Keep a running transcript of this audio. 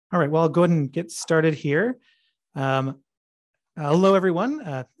All right, well, I'll go ahead and get started here. Hello,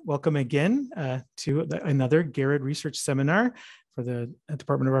 everyone. Welcome again to another Garrod Research Seminar for the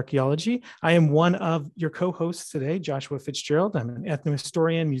Department of Archaeology. I am one of your co-hosts today, Joshua Fitzgerald. I'm an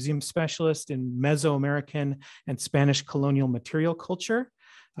ethnohistorian, museum specialist in Mesoamerican and Spanish colonial material culture.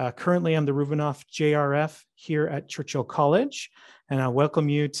 Currently, I'm the Rubinoff JRF here at Churchill College, and I welcome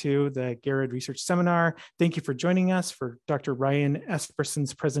you to the Garrod Research Seminar. Thank you for joining us for Dr. Ryan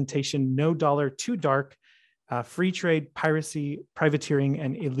Espersen's presentation, No Dollar Too Dark, Free Trade, Piracy, Privateering,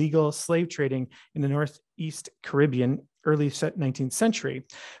 and Illegal Slave Trading in the Northeast Caribbean, early 19th century.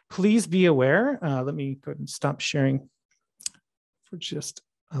 Please be aware, let me go ahead and stop sharing for just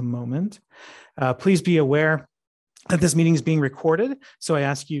a moment. Please be aware that this meeting is being recorded, so I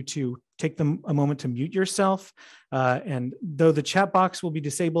ask you to take a moment to mute yourself. And though the chat box will be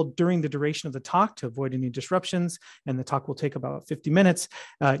disabled during the duration of the talk to avoid any disruptions, and the talk will take about 50 minutes,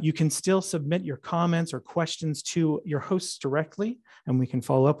 you can still submit your comments or questions to your hosts directly, and we can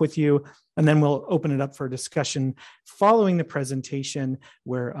follow up with you. And then we'll open it up for discussion following the presentation,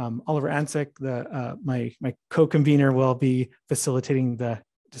 where Oliver Ansek, my co-convener, will be facilitating the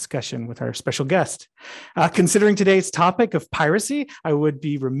discussion with our special guest. Considering today's topic of piracy, I would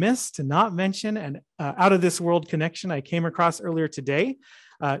be remiss to not mention an out of this world connection I came across earlier today.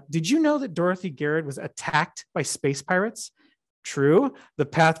 Did you know that Dorothy Garrod was attacked by space pirates? True, the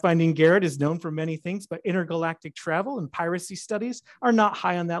pathfinding Garrod is known for many things, but intergalactic travel and piracy studies are not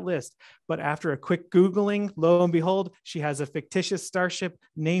high on that list. But after a quick Googling, lo and behold, she has a fictitious starship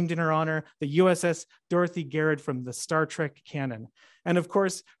named in her honor, the USS Dorothy Garrod from the Star Trek canon. And of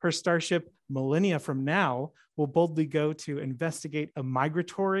course, her starship, millennia from now, will boldly go to investigate a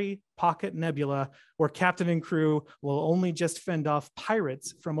migratory pocket nebula where captain and crew will only just fend off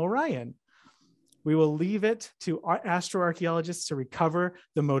pirates from Orion. We will leave it to astroarchaeologists to recover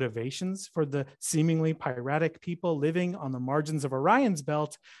the motivations for the seemingly piratic people living on the margins of Orion's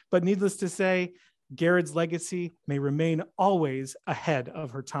belt. But needless to say, Garrod's legacy may remain always ahead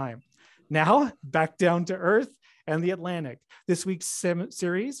of her time. Now, back down to Earth and the Atlantic. This week's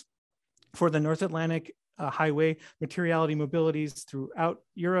series for the North Atlantic Highway Materiality Mobilities throughout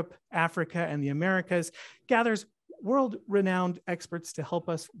Europe, Africa, and the Americas gathers world-renowned experts to help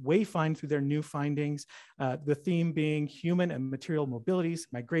us wayfind through their new findings, the theme being human and material mobilities,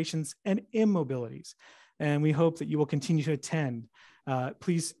 migrations, and immobilities. And we hope that you will continue to attend.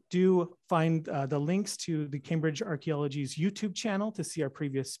 Please do find the links to the Cambridge Archaeology's YouTube channel to see our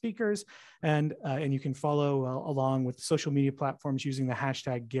previous speakers, and you can follow along with social media platforms using the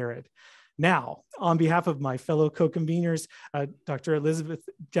hashtag Garrod. Now, on behalf of my fellow co-conveners, Dr. Elizabeth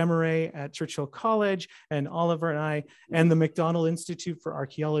Demaray at Churchill College, and Oliver and I, and the McDonald Institute for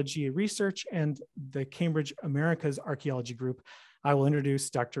Archaeology Research, and the Cambridge Americas Archaeology Group, I will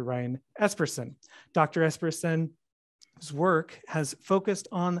introduce Dr. Ryan Espersen. Dr. Espersen's work has focused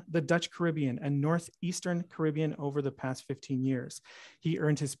on the Dutch Caribbean and Northeastern Caribbean over the past 15 years. He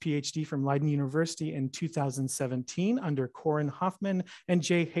earned his PhD from Leiden University in 2017 under Corin Hoffman and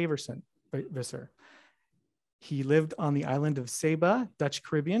Jay Haverson. He lived on the island of Saba, Dutch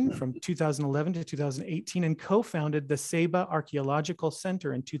Caribbean, from 2011 to 2018 and co-founded the Saba Archaeological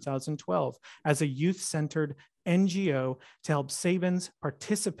Center in 2012 as a youth-centered NGO to help Sabans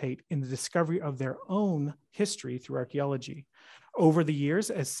participate in the discovery of their own history through archaeology. Over the years,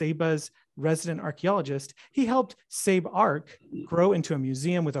 as Saba's resident archaeologist, he helped Sabe Arc grow into a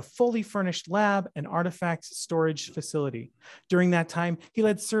museum with a fully furnished lab and artifacts storage facility. During that time, he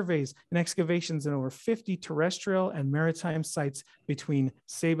led surveys and excavations in over 50 terrestrial and maritime sites between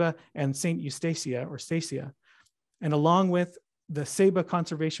Saba and St. Eustacia or Stacia. And along with the Saba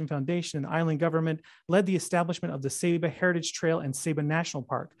Conservation Foundation and island government, led the establishment of the Saba Heritage Trail and Saba National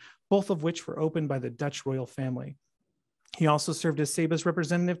Park, both of which were opened by the Dutch royal family. He also served as Saba's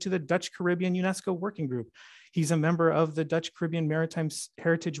representative to the Dutch Caribbean UNESCO Working Group. He's a member of the Dutch Caribbean Maritime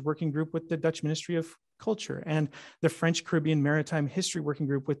Heritage Working Group with the Dutch Ministry of Culture and the French Caribbean Maritime History Working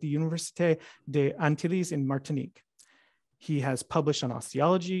Group with the Université des Antilles in Martinique. He has published on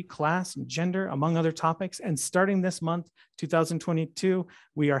osteology, class, and gender, among other topics. And starting this month, 2022,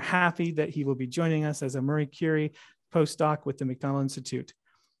 we are happy that he will be joining us as a Marie Curie postdoc with the McDonald Institute.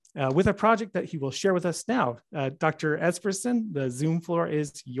 With a project that he will share with us now. Dr. Espersen, the Zoom floor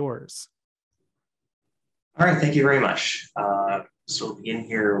is yours. All right, thank you very much. So we'll begin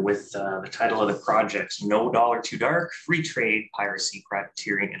here with the title of the project, No Dollar Too Dark, Free Trade, Piracy,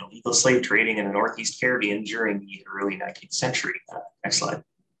 Privateering, and Illegal Slave Trading in the Northeast Caribbean during the early 19th century. Next slide.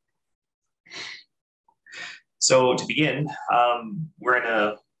 So to begin, we're in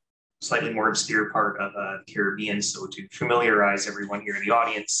a slightly more obscure part of the Caribbean. So to familiarize everyone here in the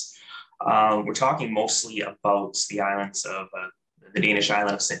audience, we're talking mostly about the islands of the Danish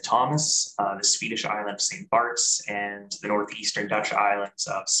island of St. Thomas, the Swedish island of St. Bart's, and the northeastern Dutch islands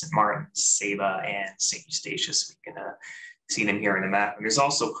of St. Martin, Saba, and St. Eustatius. We can see them here on the map. And there's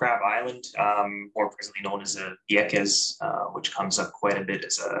also Crab Island, more presently known as Vieques, which comes up quite a bit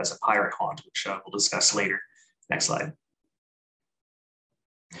as a pirate haunt, which we'll discuss later. Next slide.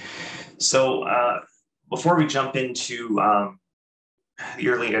 So before we jump into the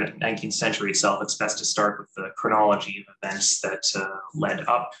early 19th century itself, it's best to start with the chronology of events that led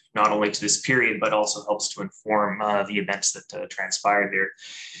up not only to this period, but also helps to inform the events that transpired there.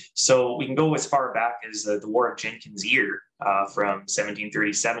 So we can go as far back as the War of Jenkins' Ear from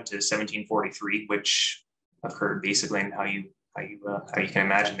 1737 to 1743, which occurred basically in how you can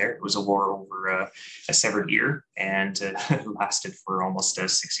imagine there. It was a war over a severed ear, and lasted for almost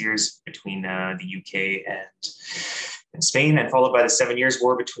 6 years between the UK and Spain, and followed by the 7 Years'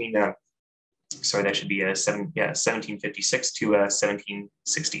 War between, sorry, that should be 1756 to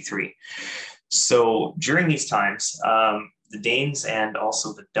 1763. So during these times, the Danes and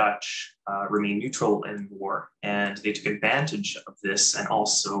also the Dutch remained neutral in the war, and they took advantage of this, and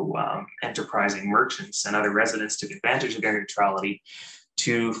also enterprising merchants and other residents took advantage of their neutrality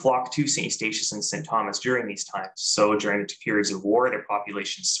to flock to St. Eustatius and St. Thomas during these times. So during the periods of war, their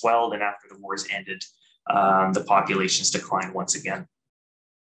populations swelled, and after the wars ended, the populations declined once again.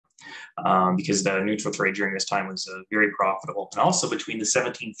 Because the neutral trade during this time was very profitable. And also between the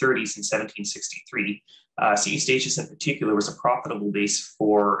 1730s and 1763, St. Eustatius in particular was a profitable base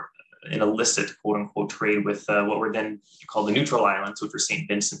for an illicit, quote unquote, trade with what were then called the neutral islands, which were St.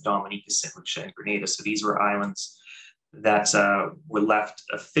 Vincent, Dominica, St. Lucia, and Grenada. So these were islands that were left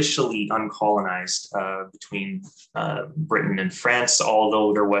officially uncolonized between Britain and France,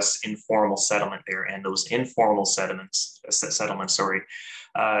 although there was informal settlement there, and those informal settlements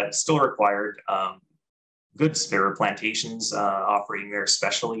still required goods. There were plantations operating there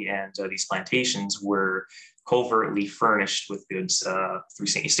especially, and these plantations were covertly furnished with goods through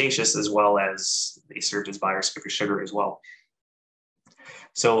St. Eustatius, as well as they served as buyers for sugar as well.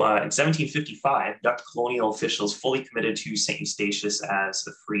 So in 1755, Dutch colonial officials fully committed to St. Eustatius as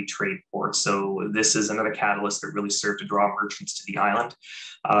a free trade port. So this is another catalyst that really served to draw merchants to the island.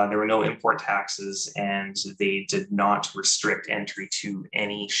 There were no import taxes, and they did not restrict entry to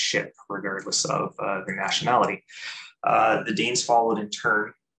any ship, regardless of their nationality. The Danes followed in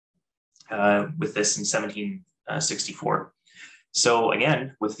turn with this in 1764. So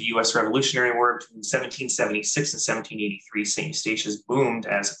again, with the US Revolutionary War between 1776 and 1783, St. Eustatius boomed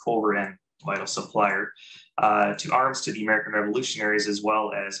as a covert and vital supplier to arms to the American revolutionaries, as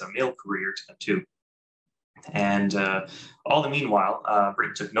well as a mail courier to them too. And all the meanwhile,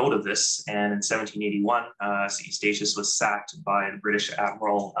 Britain took note of this, and in 1781, St. Eustatius was sacked by the British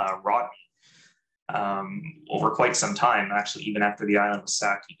Admiral Rodney. Over quite some time, actually, even after the island was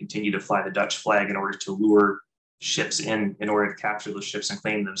sacked, he continued to fly the Dutch flag in order to lure ships in order to capture those ships and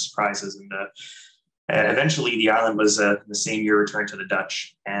claim them as prizes. And eventually the island was in the same year returned to the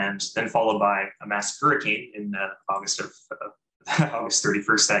Dutch, and then followed by a massive hurricane in August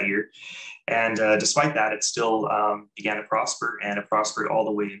 31st that year. And despite that, it still began to prosper, and it prospered all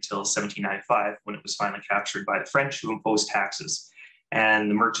the way until 1795, when it was finally captured by the French, who imposed taxes. And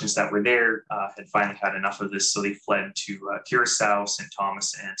the merchants that were there had finally had enough of this, so they fled to Curacao, St.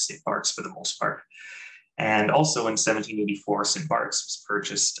 Thomas, and St. Bart's for the most part. And also in 1784, St. Bart's was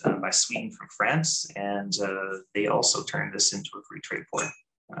purchased by Sweden from France, and they also turned this into a free trade port.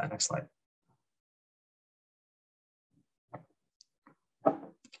 Next slide.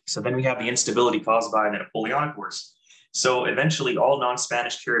 So then we have the instability caused by the Napoleonic Wars. So eventually all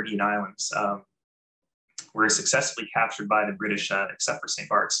non-Spanish Caribbean islands were successfully captured by the British, except for St.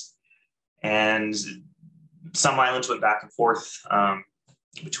 Bart's. And some islands went back and forth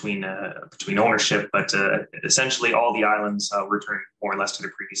between ownership, but essentially all the islands were returned more or less to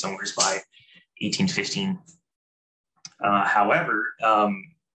their previous owners by 1815. However,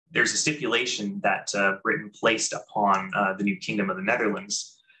 there's a stipulation that Britain placed upon the new Kingdom of the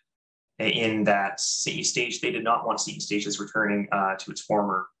Netherlands, in that St. Eustatius, they did not want St. Eustatius returning to its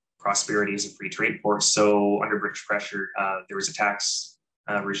former prosperity as a free trade port. So under British pressure, there was a tax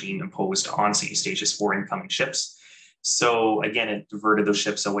regime imposed on St. Eustatius for incoming ships. So again, it diverted those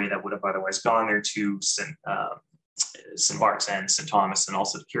ships away that would have otherwise gone there to St. Bart's and St. Thomas, and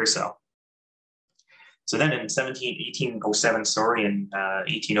also to Curacao. So then in 1807, in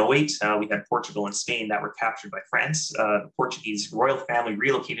 1808, we had Portugal and Spain that were captured by France. The Portuguese royal family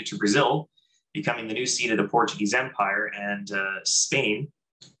relocated to Brazil, becoming the new seat of the Portuguese Empire, and Spain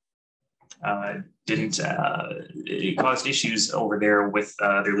it caused issues over there with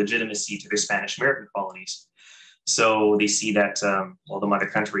their legitimacy to their Spanish American colonies. So they see that, well, the mother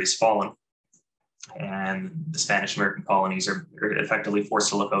country has fallen, and the Spanish American colonies are effectively forced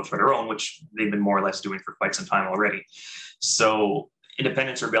to look out for their own, which they've been more or less doing for quite some time already. So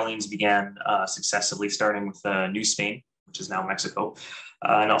independence rebellions began successively, starting with New Spain, which is now Mexico,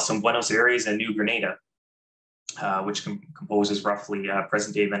 and also Buenos Aires and New Granada, which composes roughly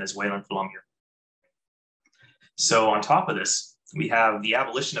present-day Venezuela and Colombia. So on top of this, we have the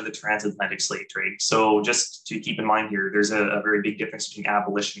abolition of the transatlantic slave trade. So just to keep in mind here, there's a very big difference between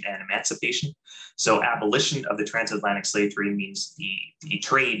abolition and emancipation. So abolition of the transatlantic slave trade means the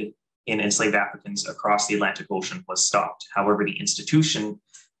trade in enslaved Africans across the Atlantic Ocean was stopped. However, the institution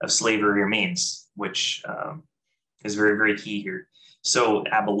of slavery remains, which is very, very key here. So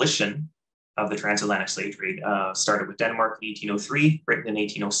abolition of the transatlantic slave trade started with Denmark in 1803, Britain in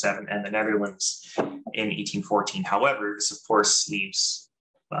 1807, and the Netherlands in 1814. However, this of course leaves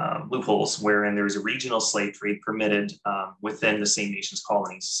loopholes wherein there is a regional slave trade permitted within the same nation's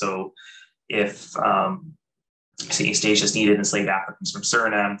colonies. So if say East Asia needed enslaved Africans from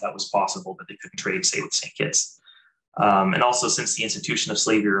Suriname, that was possible, but they couldn't trade, say, with St. Kitts. And also, since the institution of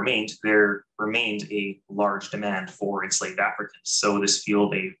slavery remained, there remained a large demand for enslaved Africans. So this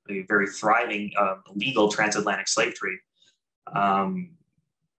fueled a very thriving legal transatlantic slave trade on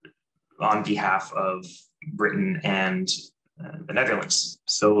behalf of Britain and the Netherlands.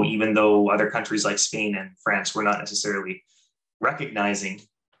 So even though other countries like Spain and France were not necessarily recognizing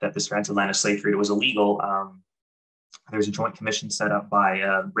that this transatlantic slave trade was illegal, there's a joint commission set up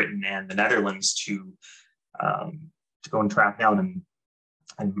by Britain and the Netherlands to go and track down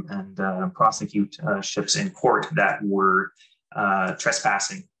and prosecute ships in court that were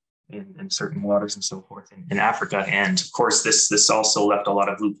trespassing in certain waters and so forth in Africa. And of course, this also left a lot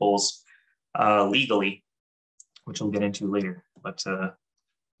of loopholes legally, which we'll get into later. But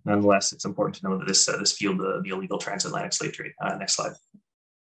nonetheless, it's important to know that this fueled the illegal transatlantic slave trade. Next slide.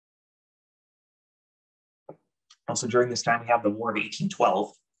 Also, during this time, we have the War of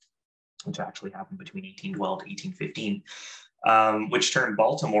 1812, which actually happened between 1812 to 1815, which turned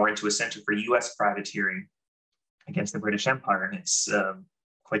Baltimore into a center for U.S. privateering against the British Empire. And it's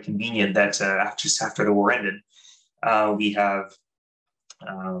quite convenient that just after the war ended, we have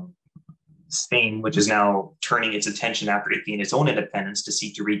Spain, which is now turning its attention after it gained its own independence to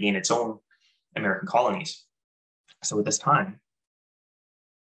seek to regain its own American colonies. So at this time,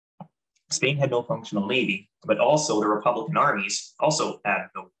 Spain had no functional navy, but also the Republican armies also had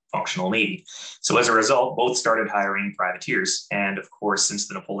no functional navy. So as a result, both started hiring privateers. And of course, since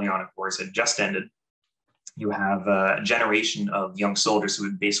the Napoleonic Wars had just ended, you have a generation of young soldiers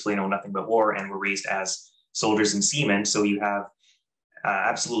who basically know nothing but war and were raised as soldiers and seamen. So you have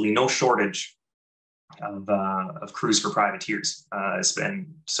absolutely no shortage of crews for privateers.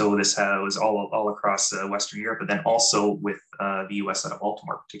 And so this was all across Western Europe, but then also with the US out of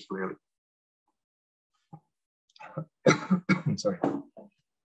Baltimore particularly. Sorry.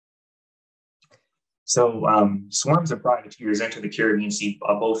 So swarms of privateers entered the Caribbean Sea,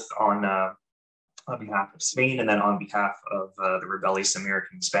 both on behalf of Spain and then on behalf of the rebellious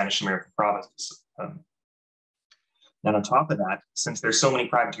Spanish American provinces. And on top of that, since there's so many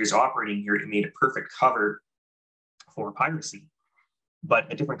privateers operating here, it made a perfect cover for piracy,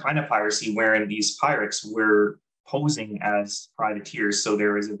 but a different kind of piracy wherein these pirates were posing as privateers. So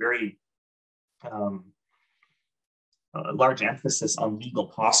there is a very large emphasis on legal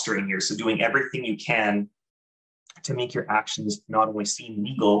posturing here. So doing everything you can to make your actions not only seem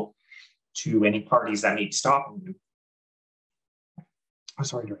legal to any parties that may be stopping you. I'm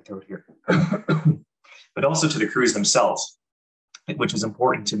sorry to throw it here. But also to the crews themselves, which is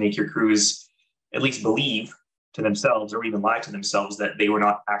important to make your crews at least believe to themselves or even lie to themselves that they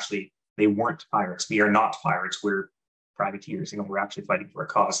weren't pirates. We are not pirates, we're privateers. We're actually fighting for a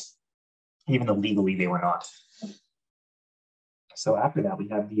cause, even though legally they were not. So after that, we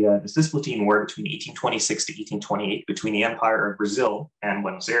have the Cisplatin War between 1826 to 1828 between the Empire of Brazil and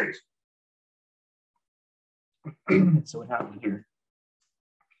Buenos Aires. So what happened here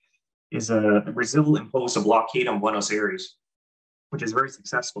is Brazil imposed a blockade on Buenos Aires, which is very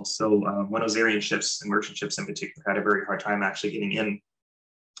successful. So Buenos Aires ships and merchant ships in particular had a very hard time actually getting in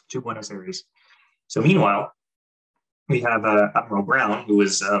to Buenos Aires. So meanwhile, we have Admiral Brown, who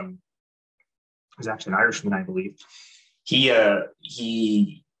was actually an Irishman, I believe.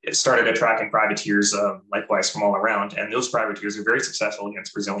 He started attracting privateers likewise from all around, and those privateers are very successful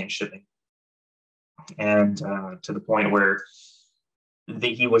against Brazilian shipping. And to the point where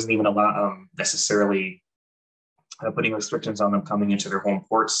he wasn't even necessarily putting restrictions on them coming into their home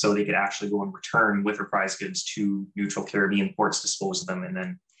ports so they could actually go and return with their prize goods to neutral Caribbean ports, dispose of them, and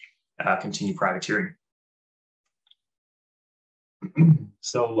then continue privateering.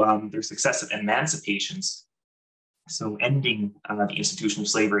 So there's successive emancipations. So ending the institution of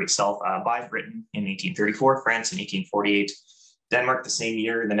slavery itself by Britain in 1834, France in 1848, Denmark the same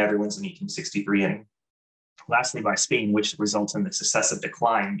year, the Netherlands in 1863, and lastly by Spain, which results in the successive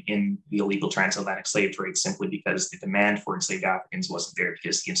decline in the illegal transatlantic slave trade simply because the demand for enslaved Africans wasn't there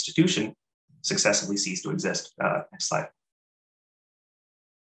because the institution successively ceased to exist. Next slide.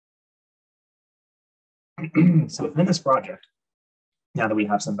 So within this project, now that we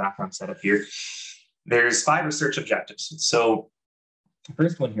have some background set up here, there's 5 research objectives. So the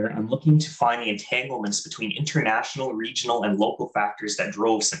first one here, I'm looking to find the entanglements between international, regional, and local factors that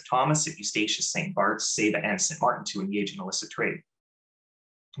drove St. Thomas, St. Eustatius, St. Bart's, Saba, and St. Martin to engage in illicit trade.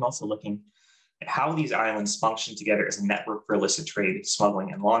 I'm also looking at how these islands function together as a network for illicit trade,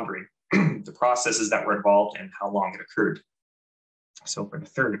 smuggling, and laundering, the processes that were involved, and how long it occurred. So for the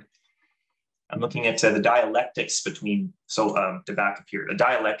third, I'm looking at the dialectics between, to back up here, a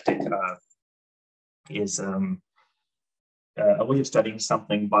dialectic is a way of studying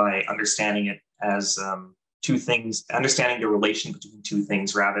something by understanding it as two things, understanding the relation between two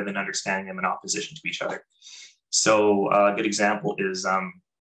things rather than understanding them in opposition to each other. So a good example is,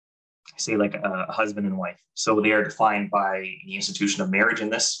 say like a husband and wife. So they are defined by the institution of marriage in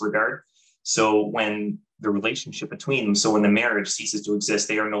this regard. So when the relationship between them, so when the marriage ceases to exist,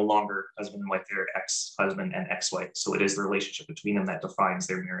 they are no longer husband and wife, they're ex-husband and ex-wife. So it is the relationship between them that defines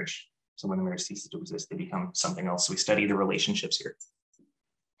their marriage. So when the marriage ceases to exist, they become something else. So we study the relationships here.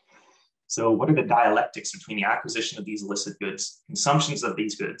 So what are the dialectics between the acquisition of these illicit goods, consumptions of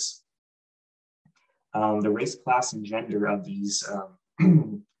these goods, the race, class, and gender of these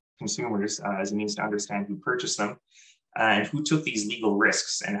consumers as a means to understand who purchased them, and who took these legal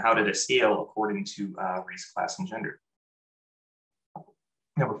risks, and how did it scale according to race, class, and gender.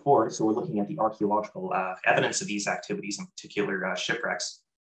 Number 4, so we're looking at the archaeological evidence of these activities, in particular shipwrecks.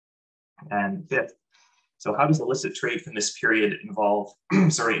 And 5th, so how does illicit trade from this period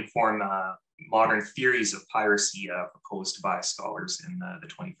inform modern theories of piracy proposed by scholars in the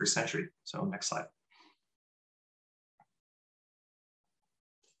 21st century? So next slide.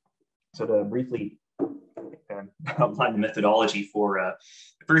 So to briefly outline the methodology for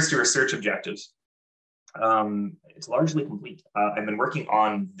the first 2 research objectives, it's largely complete. I've been working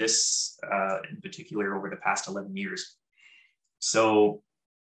on this in particular over the past 11 years. So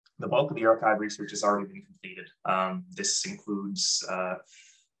the bulk of the archive research has already been completed. This includes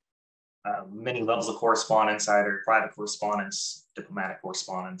many levels of correspondence, either private correspondence, diplomatic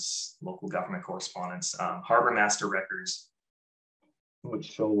correspondence, local government correspondence, harbor master records, which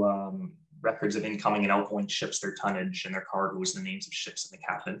show records of incoming and outgoing ships, their tonnage and their cargoes, the names of ships and the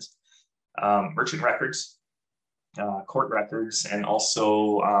captains, merchant records, court records, and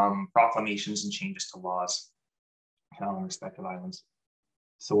also proclamations and changes to laws on respective islands.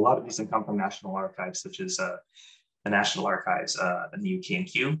 So a lot of these can come from national archives, such as the National Archives in the UK and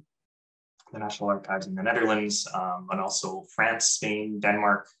Q, the National Archives in the Netherlands, and also France, Spain,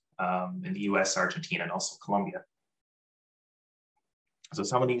 Denmark, in the US, Argentina, and also Colombia. So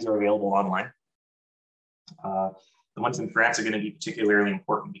some of these are available online. The ones in France are going to be particularly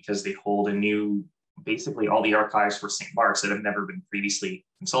important because they hold basically all the archives for St. Bart's that have never been previously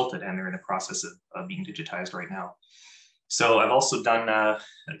consulted, and they're in the process of being digitized right now. So I've also done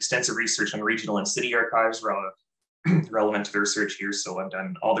extensive research on regional and city archives relevant to the research here. So I've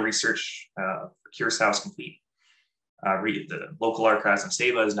done all the research for Curacao is complete. The local archives in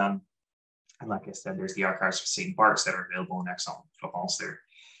Saba is done. And like I said, there's the archives for St. Bart's that are available in Aix-en-Provence there.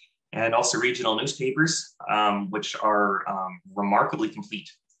 And also regional newspapers, which are remarkably complete.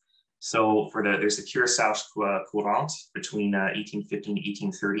 So there's the Curacao Courant between 1815 to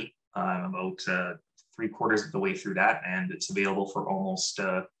 1830, about 3/4 of the way through that, and it's available for almost,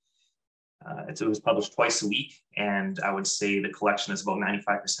 it was published twice a week, and I would say the collection is about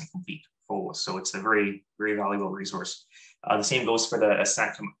 95% complete. So it's a very, very valuable resource. The same goes for the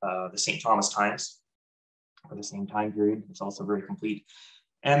St. Thomas Times for the same time period. It's also very complete.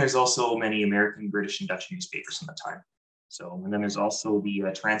 And there's also many American, British, and Dutch newspapers in the time. So, and then there's also the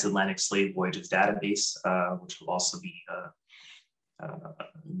Transatlantic Slave Voyages database, which will also be a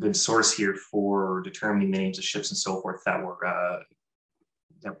good source here for determining the names of ships and so forth that were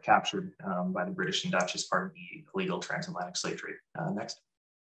captured by the British and Dutch as part of the illegal transatlantic slave trade. Next.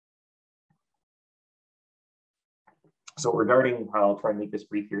 So regarding, I'll try and make this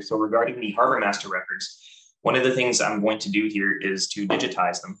brief here. So regarding the harbor master records, one of the things I'm going to do here is to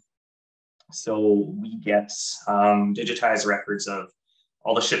digitize them. So we get digitized records of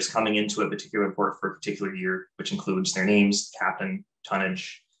all the ships coming into a particular port for a particular year, which includes their names, captain,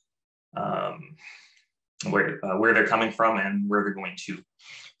 tonnage, where they're coming from and where they're going to.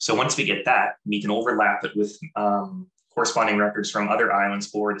 So once we get that, we can overlap it with corresponding records from other islands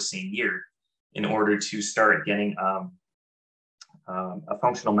for the same year in order to start getting a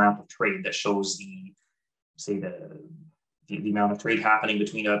functional map of trade that shows the amount of trade happening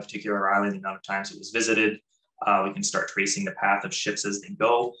between a particular island, the amount of times it was visited. We can start tracing the path of ships as they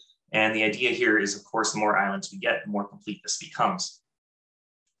go. And the idea here is, of course, the more islands we get, the more complete this becomes.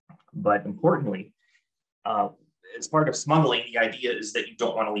 But importantly, as part of smuggling, the idea is that you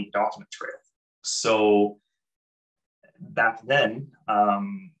don't want to leave a document trail. So back then,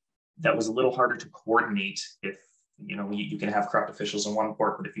 that was a little harder to coordinate. If you can have corrupt officials in one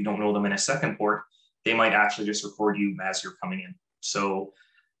port, but if you don't know them in a second port, they might actually just record you as you're coming in. So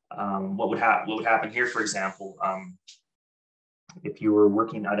what would happen here, for example, if you were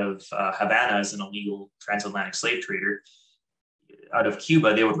working out of Havana as an illegal transatlantic slave trader, out of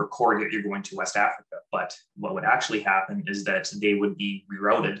Cuba, they would record that you're going to West Africa. But what would actually happen is that they would be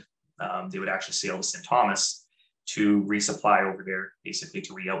rerouted. They would actually sail to St. Thomas to resupply over there, basically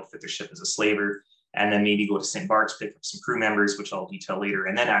to re-outfit their ship as a slaver, and then maybe go to St. Bart's, pick up some crew members, which I'll detail later,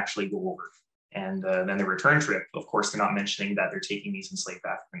 and then actually go over. And then the return trip, of course, they're not mentioning that they're taking these enslaved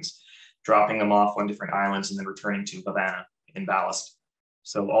Africans, dropping them off on different islands and then returning to Havana in ballast.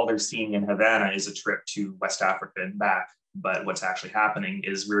 So all they're seeing in Havana is a trip to West Africa and back. But what's actually happening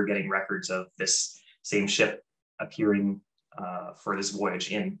is we're getting records of this same ship appearing for this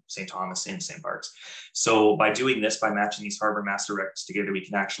voyage in St. Thomas, in St. Bart's. So by doing this, by matching these harbor master records together, we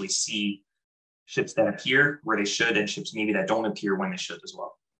can actually see ships that appear where they should and ships maybe that don't appear when they should as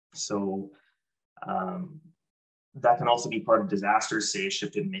well. So that can also be part of disasters. Say a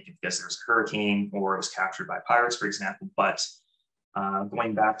ship didn't make it because there was a hurricane or it was captured by pirates, for example. But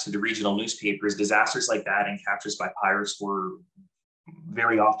going back to the regional newspapers, disasters like that and captures by pirates were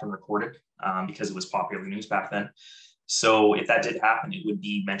very often recorded because it was popular news back then. So if that did happen, it would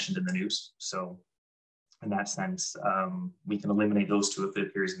be mentioned in the news. So in that sense, we can eliminate those two if it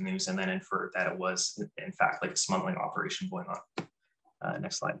appears in the news and then infer that it was, in fact, like a smuggling operation going on.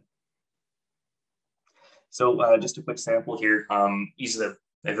 Next slide. So just a quick sample here. This is a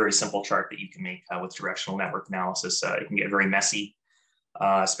very simple chart that you can make with directional network analysis. It can get very messy,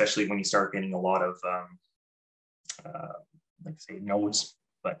 especially when you start getting a lot of, like say, nodes.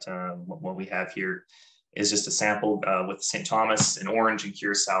 But what we have here is just a sample with St. Thomas in orange and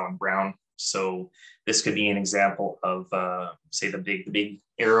Curacao in brown. So this could be an example of, say, the big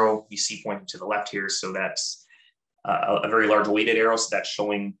arrow you see pointing to the left here. So that's a very large weighted arrow. So that's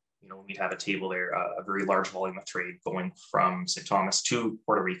showing, we'd have a table there, a very large volume of trade going from St. Thomas to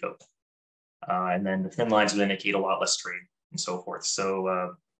Puerto Rico. And then the thin lines would indicate a lot less trade and so forth.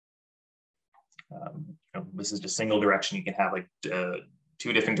 So this is just single direction. You can have like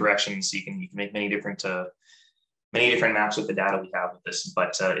two different directions. So you can make many different maps with the data we have with this.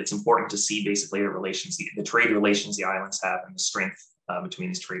 But it's important to see basically the relations, the trade relations the islands have and the strength between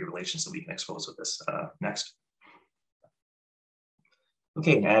these trade relations that we can expose with this. Next.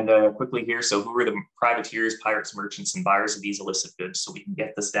 Okay, and quickly here, so who are the privateers, pirates, merchants, and buyers of these illicit goods? So we can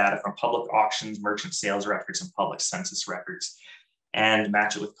get this data from public auctions, merchant sales records, and public census records, and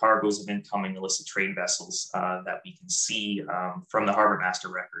match it with cargoes of incoming illicit trade vessels that we can see from the harbor master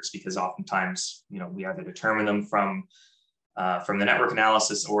records, because oftentimes, we either determine them from the network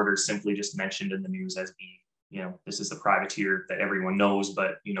analysis or they're simply just mentioned in the news as being, this is the privateer that everyone knows,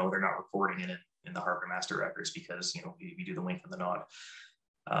 but, they're not recording it in the harbor master records because, we do the wink and the nod.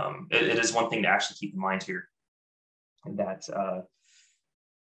 It is one thing to actually keep in mind here that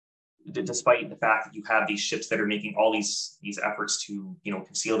despite the fact that you have these ships that are making all these efforts to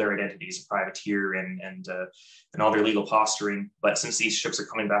conceal their identity as a privateer and all their legal posturing, but since these ships are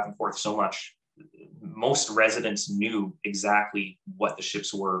coming back and forth so much, most residents knew exactly what the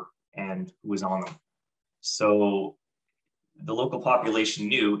ships were and who was on them. So the local population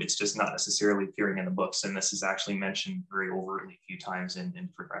knew, it's just not necessarily appearing in the books. And this is actually mentioned very overtly a few times in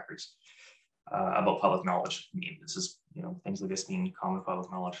different records about public knowledge. I mean, this is, things like this being common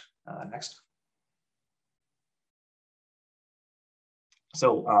public knowledge. Next.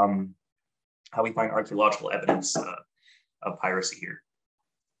 So how we find archaeological evidence of piracy here.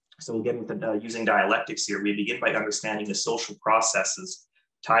 So again, with using dialectics here, we begin by understanding the social processes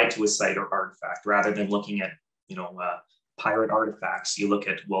tied to a site or artifact, rather than looking at, pirate artifacts. You look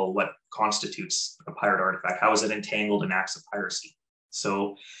at, well, what constitutes a pirate artifact? How is it entangled in acts of piracy?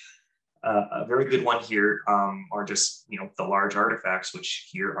 So A very good one here are just, the large artifacts, which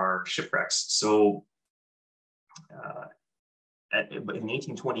here are shipwrecks. So in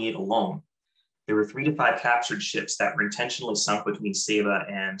 1828 alone, there were 3 to 5 captured ships that were intentionally sunk between Saba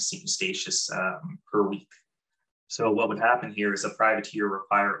and St. Eustatius per week. So what would happen here is a privateer or a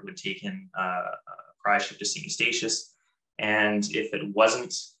pirate would take in a prize ship to St. Eustatius, and if it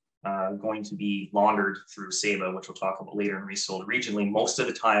wasn't going to be laundered through Saba, which we'll talk about later, and resold regionally, most of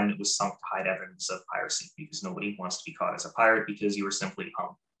the time it was sunk to hide evidence of piracy, because nobody wants to be caught as a pirate because you were simply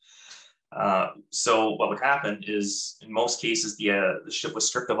hung. So what would happen is, in most cases, the ship was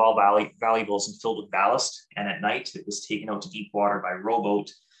stripped of all valuables and filled with ballast, and at night it was taken out to deep water by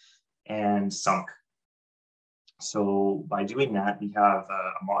rowboat and sunk. So by doing that, we have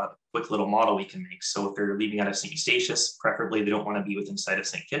a quick little model we can make. So if they're leaving out of St. Eustatius, preferably they don't want to be within sight of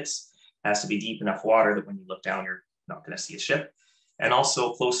St. Kitts. It has to be deep enough water that when you look down, you're not going to see a ship, and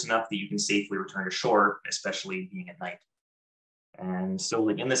also close enough that you can safely return to shore, especially being at night. And so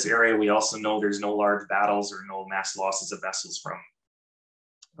in this area, we also know there's no large battles or no mass losses of vessels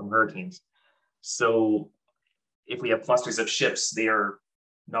from hurricanes. So if we have clusters of ships, they are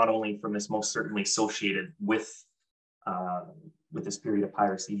not only from this most certainly associated with this period of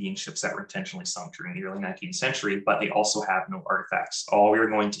piracy, being ships that were intentionally sunk during the early 19th century, but they also have no artifacts. All we're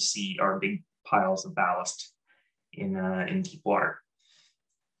going to see are big piles of ballast in deep water.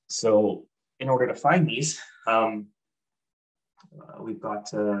 So in order to find these, we've got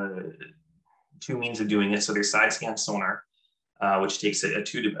 2 means of doing it. So there's side scan sonar, which takes a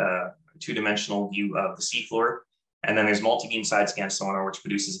two-dimensional view of the seafloor. And then there's multi-beam side scan sonar, which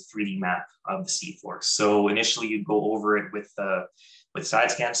produces a 3D map of the seafloor. So initially you'd go over it with side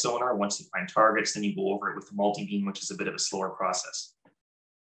scan sonar. Once you find targets, then you go over it with the multi-beam, which is a bit of a slower process.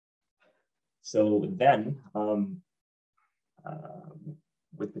 So then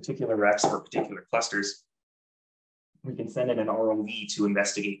with particular wrecks or particular clusters, we can send in an ROV to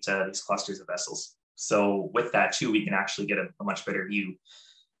investigate these clusters of vessels. So with that too, we can actually get a much better view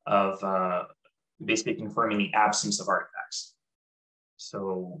of basically confirming the absence of artifacts.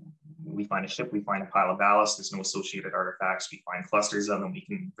 So we find a ship, we find a pile of ballast, there's no associated artifacts, we find clusters of them, we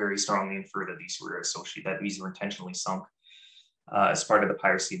can very strongly infer that these were intentionally sunk as part of the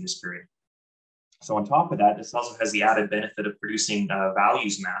piracy of this period. So on top of that, this also has the added benefit of producing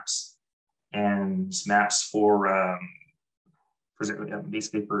values maps and maps for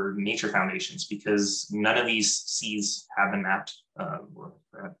basically for nature foundations, because none of these seas have been mapped, have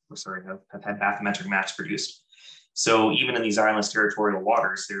had bathymetric maps produced. So even in these islands' territorial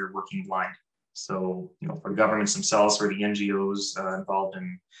waters, they're working blind. So, for governments themselves, for the NGOs involved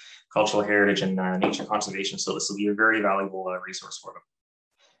in cultural heritage and nature conservation, so this will be a very valuable resource for them.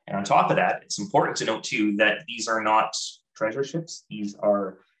 And on top of that, it's important to note too that these are not treasure ships. These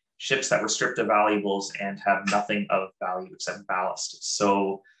are ships that were stripped of valuables and have nothing of value except ballast.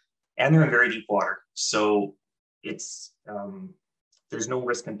 So, and they're in very deep water. So it's, there's no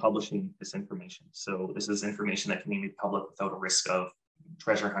risk in publishing this information. So this is information that can be made public without a risk of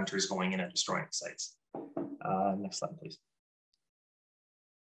treasure hunters going in and destroying the sites. Next slide, please.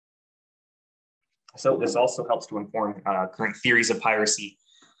 So this also helps to inform current theories of piracy,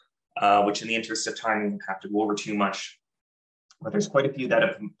 which in the interest of time, we don't have to go over too much. But there's quite a few that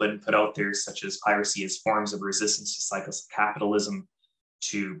have been put out there, such as piracy as forms of resistance to cycles of capitalism,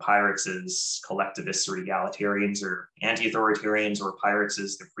 to pirates as collectivists or egalitarians or anti-authoritarians, or pirates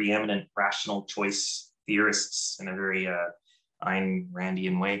as the preeminent rational choice theorists in a very Ayn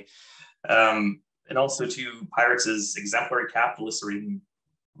Randian way. And also to pirates as exemplary capitalists or even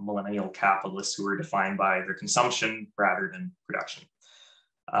millennial capitalists who are defined by their consumption rather than production.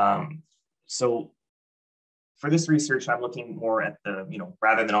 So for this research, I'm looking more at the,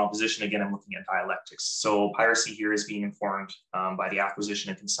 rather than opposition, again, I'm looking at dialectics. So piracy here is being informed by the acquisition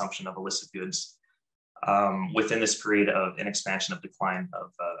and consumption of illicit goods within this period of an expansion of decline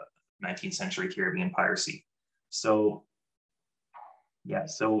of 19th century Caribbean piracy. So, yeah,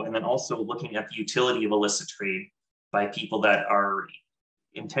 so, and then also looking at the utility of illicit trade by people that are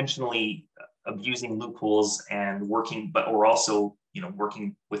intentionally abusing loopholes and working, or also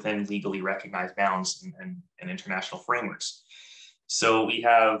working within legally recognized bounds and international frameworks. So we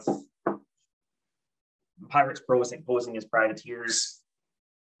have pirates posing as privateers,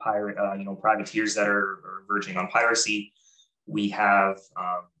 privateers that are verging on piracy. We have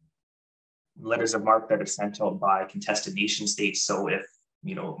letters of marque that are sent out by contested nation states. So if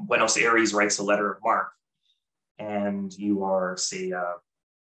Buenos Aires writes a letter of marque, and you are, say,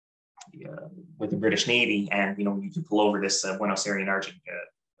 with the British Navy, and you pull over this Buenos Aires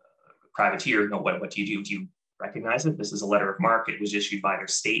privateer, what do you do? Do you recognize it? This is a letter of marque. It was issued by their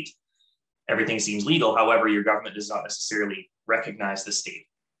state. everything seems legal. However, your government does not necessarily recognize the state.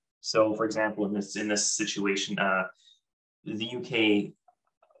 So, for example, in this situation, the UK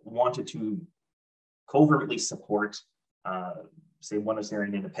wanted to covertly support, say,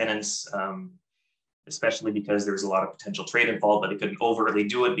 Buenos-Ayrean independence, especially because there was a lot of potential trade involved, but they couldn't overtly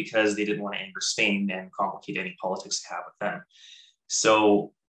do it because they didn't want to anger Spain and complicate any politics to have with them.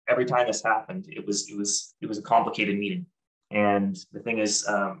 So every time this happened, it was a complicated meeting. And the thing is,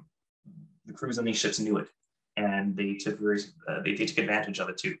 the crews on these ships knew it, and they took advantage of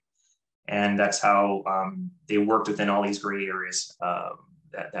it too. And that's how they worked within all these gray areas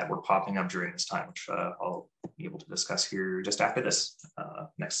that were popping up during this time, which I'll be able to discuss here just after this.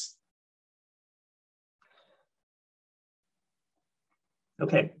 Next.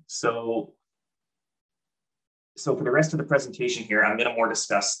 Okay, so for the rest of the presentation here, I'm going to more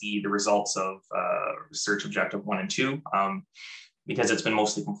discuss the results of research objective 1 and 2, because it's been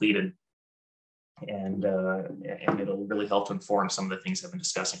mostly completed, and it'll really help to inform some of the things I've been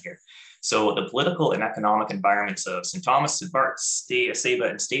discussing here. So the political and economic environments of St. Thomas, St. Bart's, Ceiba,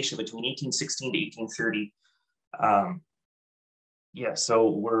 and Statia between 1816 to 1830,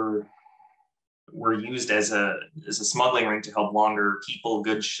 so were used as a smuggling ring to help launder people,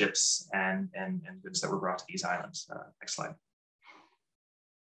 goods, ships, and goods that were brought to these islands. Next slide.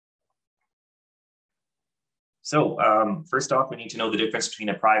 So first off, we need to know the difference between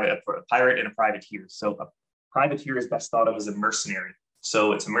a pirate and a privateer. So a privateer is best thought of as a mercenary.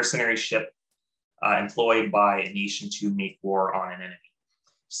 So it's a mercenary ship employed by a nation to make war on an enemy.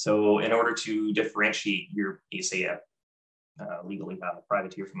 So in order to differentiate your legally valid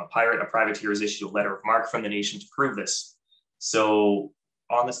privateer from a privateer is issued a letter of marque from the nation to prove this. So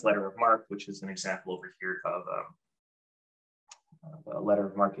on this letter of marque, which is an example over here of a letter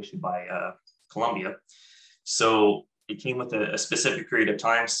of marque issued by Colombia. So it came with a specific period of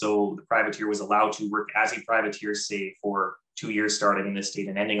time. So the privateer was allowed to work as a privateer, say, for 2 years starting in this date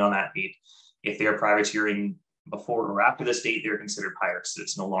and ending on that date. If they're privateering before or after this date, they're considered pirates. So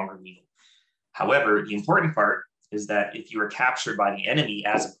it's no longer legal. However, the important part is that if you are captured by the enemy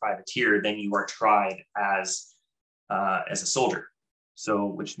as a privateer, then you are tried as a soldier. So,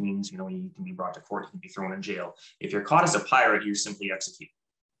 which means, you can be brought to court, you can be thrown in jail. If you're caught as a pirate, you're simply executed.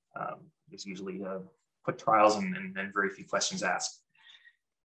 There's usually quick trials and very few questions asked.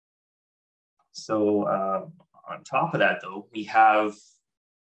 So on top of that, though, we have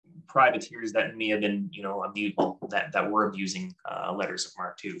privateers that may have been, that were abusing letters of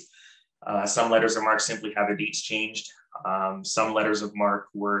marque too. Some letters of marque simply have their dates changed. Some letters of marque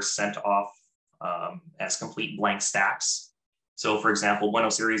were sent off as complete blank stacks. So, for example,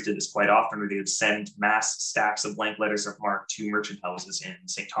 Buenos Aires did this quite often, where they would send mass stacks of blank letters of marque to merchant houses in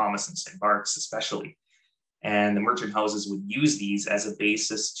St. Thomas and St. Bart's especially. And the merchant houses would use these as a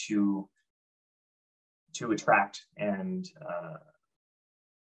basis to attract and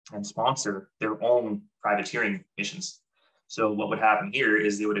sponsor their own privateering missions. So what would happen here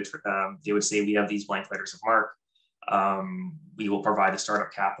is they would say, we have these blank letters of marque. We will provide the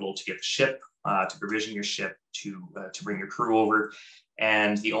startup capital to get the ship, to provision your ship, to bring your crew over.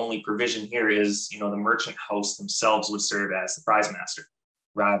 And the only provision here is, the merchant house themselves would serve as the prize master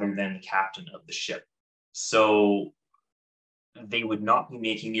rather than the captain of the ship. So they would not be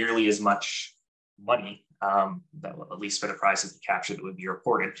making nearly as much money, at least for the prizes they captured that would be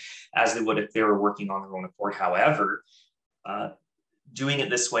reported, as they would if they were working on their own accord. However, doing it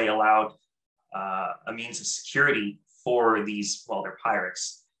this way allowed a means of security for these, they're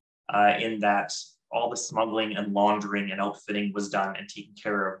pirates, in that all the smuggling and laundering and outfitting was done and taken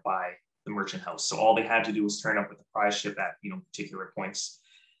care of by the merchant house. So all they had to do was turn up with the prize ship at particular points,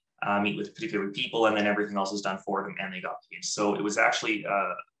 meet with particular people, and then everything else was done for them, and they got paid. So it was actually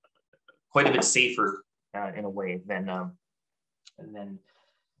quite a bit safer in a way than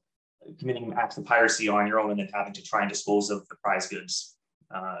committing acts of piracy on your own and then having to try and dispose of the prize goods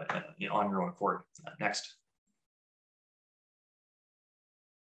on your own accord. Next.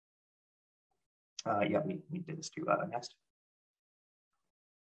 We did this too. Next.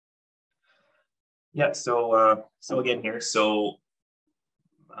 Yeah, so again here, so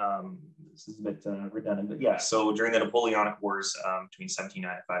this is a bit redundant, but yeah, so during the Napoleonic Wars between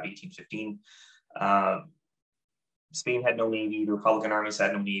 1795 and 1815, Spain had no navy, the Republican armies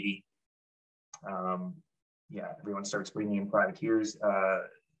had no navy. Everyone starts bringing in privateers. The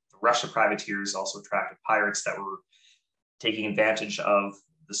Russia privateers also attracted pirates that were taking advantage of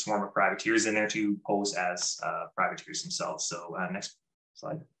the swarm of privateers in there to pose as privateers themselves. So next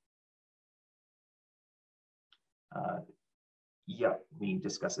slide. We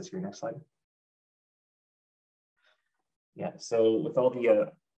discuss this here. Next slide. Yeah, so with all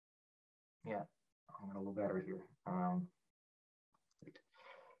the Yeah, I'm going to look better here.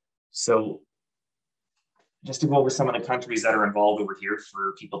 So just to go over some of the countries that are involved over here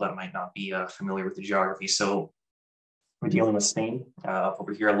for people that might not be familiar with the geography. So we're dealing with Spain.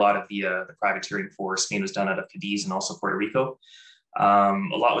 Over here, a lot of the privateering for Spain was done out of Cadiz and also Puerto Rico. A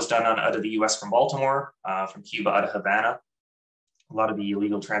lot was done out of the US from Baltimore, from Cuba out of Havana. A lot of the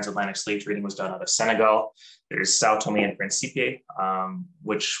illegal transatlantic slave trading was done out of Senegal. There's Sao Tome and Principe,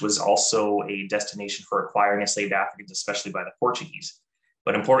 which was also a destination for acquiring enslaved Africans, especially by the Portuguese.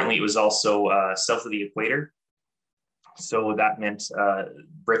 But importantly, it was also south of the equator. So that meant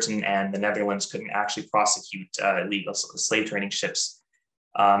Britain and the Netherlands couldn't actually prosecute illegal slave trading ships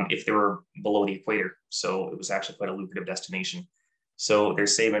if they were below the equator. So it was actually quite a lucrative destination. So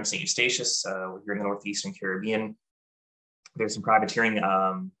there's Saba and St. Eustatius, here in the Northeastern Caribbean. There's some privateering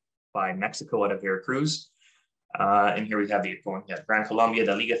by Mexico out of Veracruz. And here we have the Gran Colombia,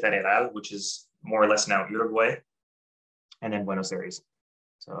 the Liga Federal, which is more or less now Uruguay, and then Buenos Aires.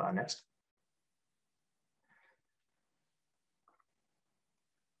 So next.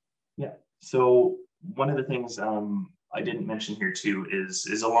 Yeah, so one of the things I didn't mention here too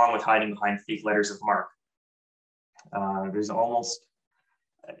is along with hiding behind fake letters of marque, there's almost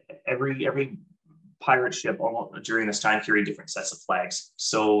every pirate ship during this time carried different sets of flags.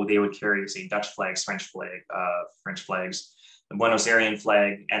 So they would carry, say, Dutch flags, French flags, the Buenos Aires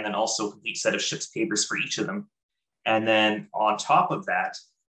flag, and then also a complete set of ship's papers for each of them. And then on top of that,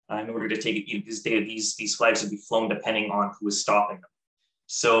 in order to take it, because these flags would be flown depending on who was stopping them.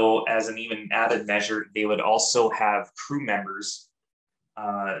 So as an even added measure, they would also have crew members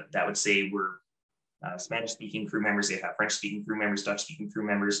that would say were Spanish-speaking crew members, they have French-speaking crew members, Dutch-speaking crew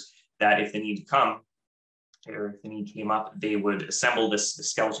members, that if the need to come, or if the need came up, they would assemble this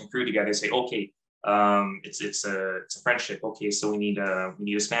skeleton crew together and say, okay, it's a French ship. Okay, so we need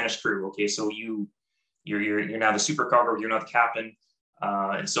a Spanish crew. Okay, so you're now the supercargo, you're not the captain,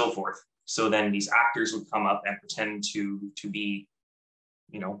 and so forth. So then these actors would come up and pretend to be,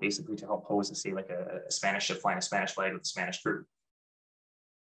 basically to help pose as, say, like a Spanish ship flying a Spanish flag with a Spanish crew.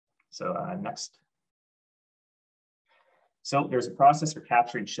 So next. So there's a process for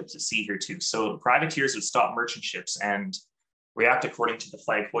capturing ships at sea here too. So privateers would stop merchant ships and react according to the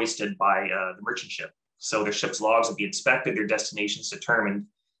flag hoisted by the merchant ship. So their ship's logs would be inspected, their destinations determined,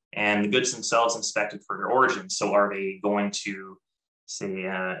 and the goods themselves inspected for their origin. So are they going to, say,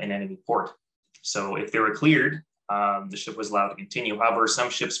 an enemy port? So if they were cleared, the ship was allowed to continue. However, some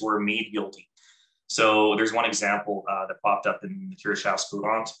ships were made guilty. So there's one example that popped up in the Curaçao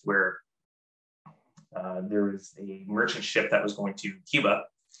Courant where there was a merchant ship that was going to Cuba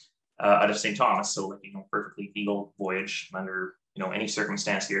out of St. Thomas. So, perfectly legal voyage under, any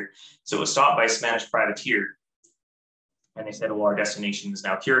circumstance here. So it was stopped by a Spanish privateer. And they said, well, our destination is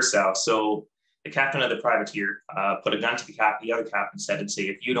now Curaçao. So the captain of the privateer put a gun to the other captain, said, and say,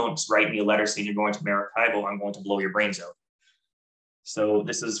 if you don't write me a letter saying you're going to Maracaibo, I'm going to blow your brains out. So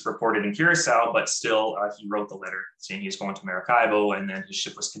this is reported in Curaçao, but still he wrote the letter saying he was going to Maracaibo, and then his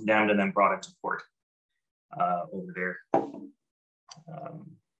ship was condemned and then brought into port over there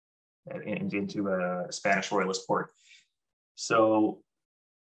into a Spanish royalist port. So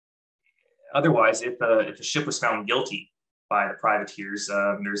otherwise, if a ship was found guilty by the privateers,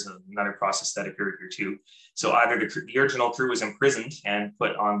 there's another process that occurred here too. So either the original crew was imprisoned and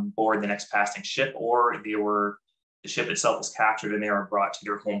put on board the next passing ship, or the ship itself was captured and they were brought to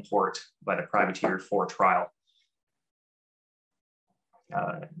their home port by the privateer for trial.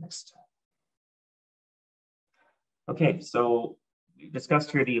 Next. Okay, so we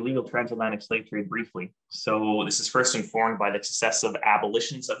discussed here the illegal transatlantic slave trade briefly. So this is first informed by the successive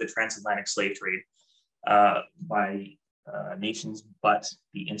abolitions of the transatlantic slave trade by nations, but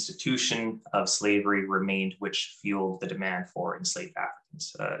the institution of slavery remained, which fueled the demand for enslaved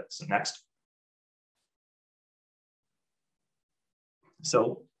Africans. So next.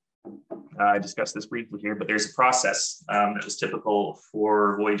 So I discussed this briefly here, but there's a process that was typical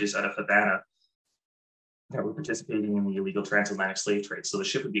for voyages out of Havana that were participating in the illegal transatlantic slave trade. So the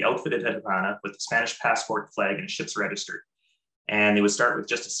ship would be outfitted at Havana with a Spanish passport, flag, and ship's register. And they would start with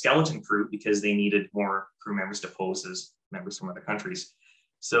just a skeleton crew because they needed more crew members to pose as members from other countries.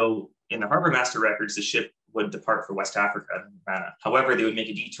 So in the harbor master records, the ship would depart for West Africa and Havana. However, they would make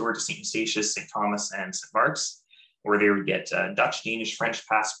a detour to St. Eustatius, St. Thomas, and St. Mark's, where they would get Dutch, Danish, French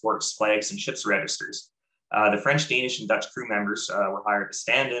passports, flags, and ship's registers. The French, Danish, and Dutch crew members were hired as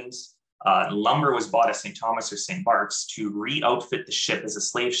stand-ins. Lumber was bought at St. Thomas or St. Mark's to re-outfit the ship as a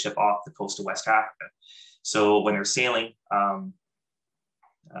slave ship off the coast of West Africa. So when they're sailing,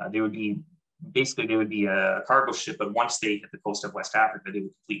 they would be basically they would be a cargo ship, but once they hit the coast of West Africa, they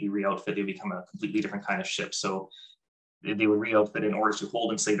would completely re-outfit. They would become a completely different kind of ship. So they would re-outfit in order to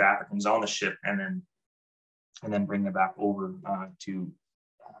hold enslaved Africans on the ship and then bring them back over to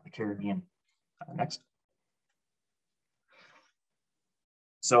the Caribbean. Next.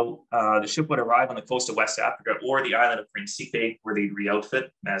 So the ship would arrive on the coast of West Africa or the island of Principe, where they'd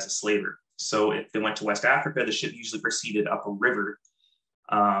re-outfit as a slaver. So if they went to West Africa, the ship usually proceeded up a river,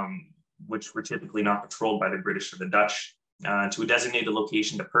 which were typically not patrolled by the British or the Dutch, to a designated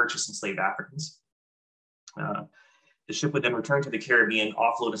location to purchase enslaved Africans. The ship would then return to the Caribbean,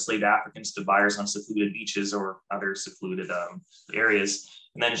 offload enslaved Africans to buyers on secluded beaches or other secluded areas.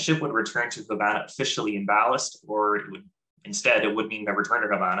 And then the ship would return to Havana officially in ballast, or it wouldn't even return to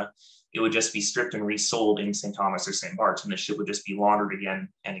Havana. It would just be stripped and resold in St. Thomas or St. Bart's, and the ship would just be laundered again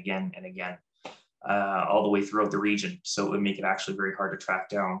and again and again, all the way throughout the region. So it would make it actually very hard to track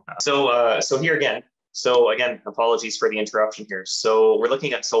down. So here again, apologies for the interruption here. So we're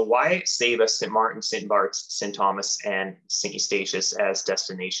looking at, why save us St. Martin, St. Bart's, St. Thomas, and St. Eustatius as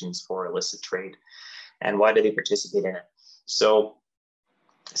destinations for illicit trade? And why do they participate in it? So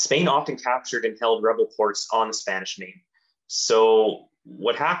Spain often captured and held rebel ports on the Spanish Main. So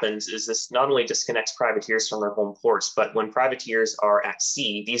what happens is this not only disconnects privateers from their home ports, but when privateers are at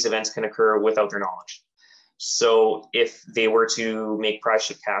sea, these events can occur without their knowledge. So if they were to make prize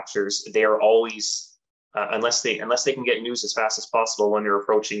ship captures, they are always, unless they can get news as fast as possible when they're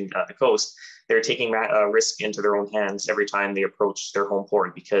approaching the coast, they're taking risk into their own hands every time they approach their home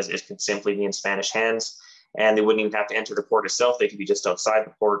port, because it could simply be in Spanish hands, and they wouldn't even have to enter the port itself. They could be just outside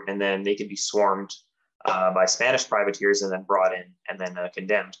the port, and then they could be swarmed by Spanish privateers and then brought in and then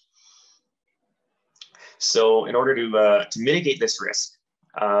condemned. So in order to mitigate this risk,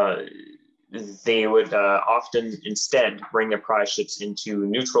 they would often instead bring their prize ships into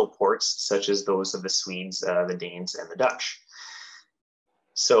neutral ports, such as those of the Swedes, the Danes, and the Dutch.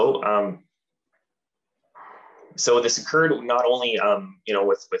 So this occurred not only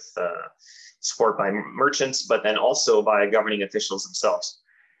with support by merchants, but then also by governing officials themselves.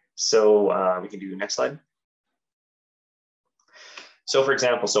 So we can do next slide. So for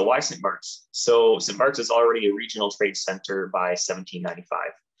example, why St. Bart's? So St. Bart's is already a regional trade center by 1795.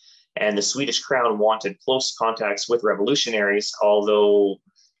 And the Swedish crown wanted close contacts with revolutionaries, although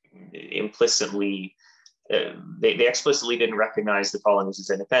implicitly, they explicitly didn't recognize the colonies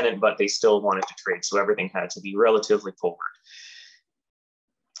as independent, but they still wanted to trade. So everything had to be relatively covert.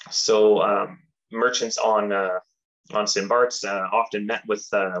 So merchants on St. Bart's often met with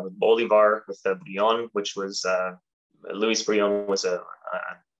Bolivar, with Brion, which was Louis Brion was a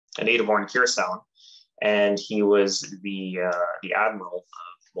native-born Curaçaoan, and he was the admiral of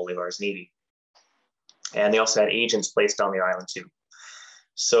Bolivar's navy. And they also had agents placed on the island too.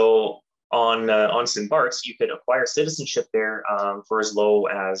 So on St. Bart's, you could acquire citizenship there for as low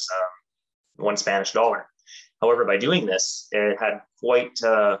as $1 Spanish. However, by doing this, it had quite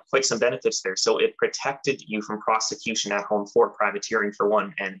some benefits there. So it protected you from prosecution at home for privateering, for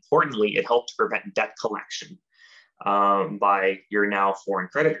one, and importantly, it helped to prevent debt collection by your now foreign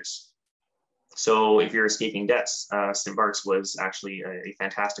creditors. So if you're escaping debts, St. Bart's was actually a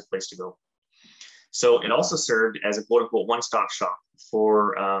fantastic place to go. So it also served as a quote-unquote one-stop shop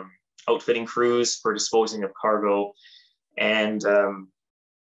for outfitting crews, for disposing of cargo, and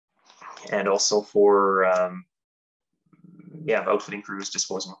also for outfitting crews,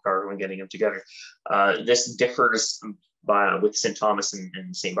 disposing of cargo, and getting them together. This differs with St. Thomas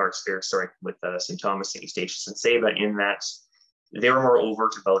and St. Bart's there, with St. Thomas, St. Eustatius, and Saba, in that they were more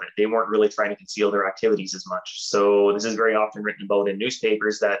overt about it. They weren't really trying to conceal their activities as much. So this is very often written about in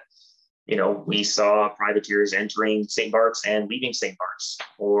newspapers that, we saw privateers entering St. Bart's and leaving St. Bart's,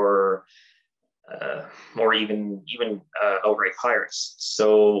 or even outright pirates.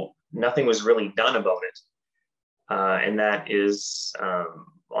 So nothing was really done about it. And that is,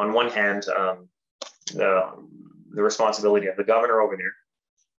 on one hand, the responsibility of the governor over there,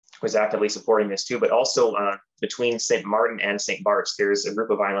 was actively supporting this too, but also between St. Martin and St. Bart's, there's a group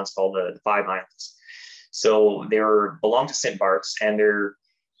of islands called the Five Islands. So they belong to St. Bart's, and they're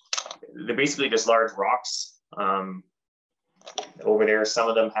basically just large rocks over there. Some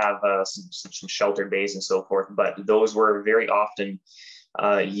of them have some sheltered bays and so forth, but those were very often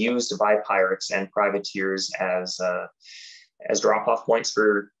used by pirates and privateers as drop-off points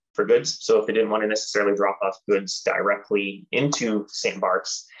for goods. So if they didn't want to necessarily drop off goods directly into St.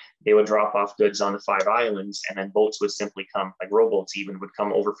 Bart's, they would drop off goods on the Five Islands, and then boats would simply come, like rowboats even, would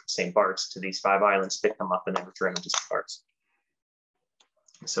come over from St. Bart's to these Five Islands, pick them up, and then return them to St. Bart's.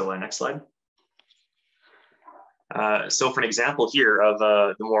 So next slide. So for an example here of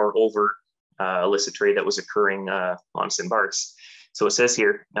the more overt illicit trade that was occurring on St. Bart's. So it says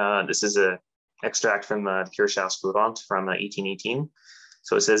here, this is an extract from the Kirchhoffscourant from 1818.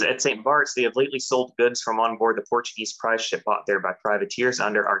 So it says, at St. Bart's, they have lately sold goods from on board the Portuguese prize ship bought there by privateers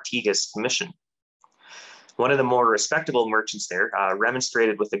under Artigas' commission. One of the more respectable merchants there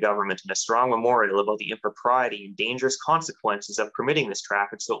remonstrated with the government in a strong memorial about the impropriety and dangerous consequences of permitting this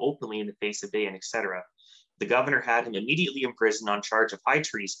traffic so openly in the face of day, and etc. The governor had him immediately imprisoned on charge of high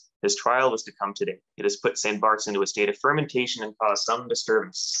treason. His trial was to come today. It has put St. Bart's into a state of fermentation and caused some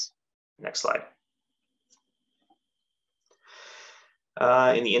disturbance. Next slide.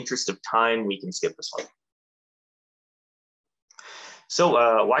 In the interest of time, we can skip this one.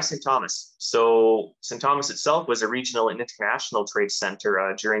 So why St. Thomas? So St. Thomas itself was a regional and international trade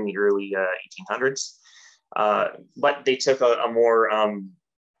center during the early 1800s, but they took a more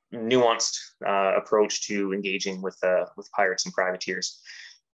nuanced approach to engaging with pirates and privateers.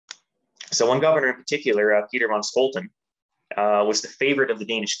 So one governor in particular, Peter von Scholten, was the favorite of the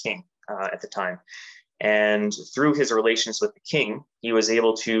Danish king at the time. And through his relations with the king, he was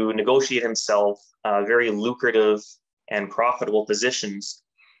able to negotiate himself very lucrative and profitable positions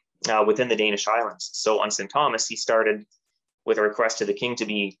within the Danish islands. So on St. Thomas, he started with a request to the king to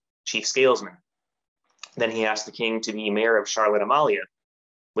be chief scalesman. Then he asked the king to be mayor of Charlotte Amalia,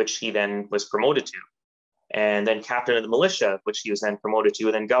 which he then was promoted to. And then captain of the militia, which he was then promoted to,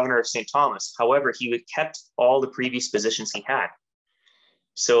 and then governor of St. Thomas. However, he kept all the previous positions he had.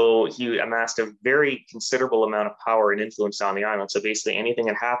 So he amassed a very considerable amount of power and influence on the island. So basically anything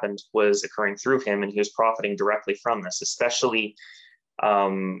that happened was occurring through him, and he was profiting directly from this, especially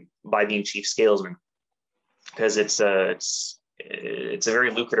by being chief scalesman, because it's a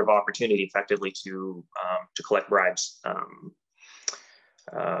very lucrative opportunity effectively to collect bribes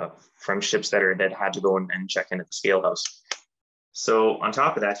from ships that had to go and check in at the scale house. So on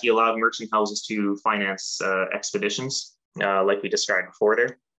top of that, he allowed merchant houses to finance expeditions, like we described before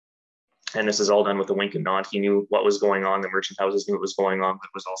there. And this is all done with a wink and nod. He knew what was going on. The merchant houses knew what was going on, but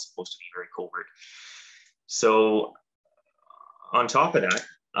it was all supposed to be very covert. So on top of that,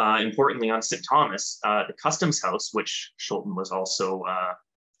 importantly on St. Thomas, the customs house, which Scholten was also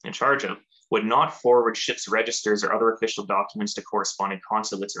in charge of, would not forward ships' registers or other official documents to corresponding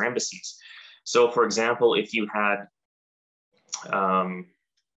consulates or embassies. So for example, if you had,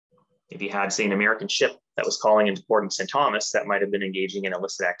 say, an American ship that was calling into port in St. Thomas that might have been engaging in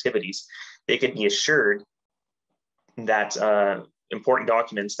illicit activities, they could be assured that important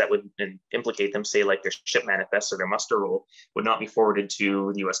documents that would implicate them, say like their ship manifest or their muster roll, would not be forwarded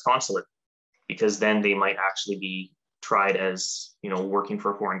to the US consulate, because then they might actually be tried as, working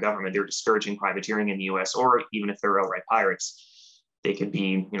for a foreign government. They're discouraging privateering in the US, or even if they're outright pirates, they could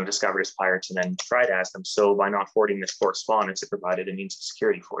be, discovered as pirates and then tried as them. So by not forwarding this correspondence, it provided a means of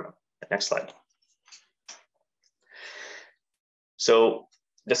security for them. Next slide. So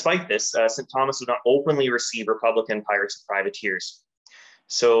despite this, St. Thomas would not openly receive Republican pirates and privateers.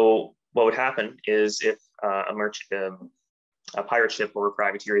 So what would happen is if a pirate ship or a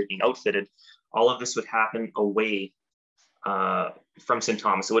privateer is being outfitted, all of this would happen away from St.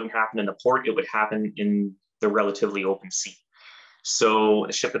 Thomas. It wouldn't happen in the port, it would happen in the relatively open sea. So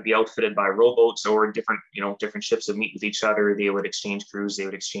a ship would be outfitted by rowboats, or different ships would meet with each other. They would exchange crews, they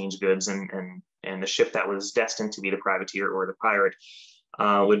would exchange goods, and the ship that was destined to be the privateer or the pirate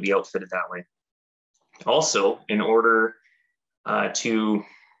would be outfitted that way. Also, in order to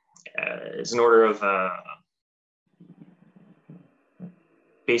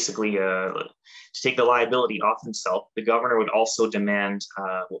take the liability off himself, the governor would also demand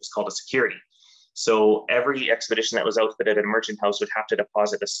what was called a security. So every expedition that was outfitted at a merchant house would have to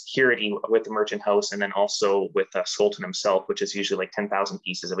deposit a security with the merchant house, and then also with Scholten himself, which is usually like 10,000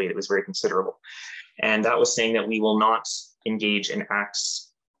 pieces of weight. It was very considerable. And that was saying that we will not engage in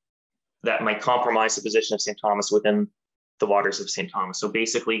acts that might compromise the position of St. Thomas within the waters of St. Thomas. So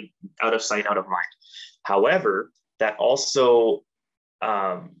basically, out of sight, out of mind. However, that also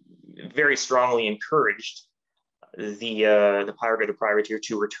very strongly encouraged the pirate or the privateer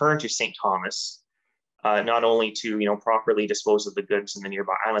to return to St. Thomas, not only to properly dispose of the goods in the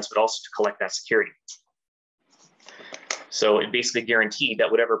nearby islands, but also to collect that security. So it basically guaranteed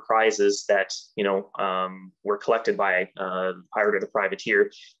that whatever prizes that were collected by the pirate or the privateer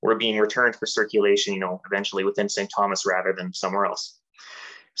were being returned for circulation, eventually within St. Thomas rather than somewhere else.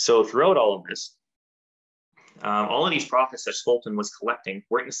 So throughout all of this, all of these profits that Scholten was collecting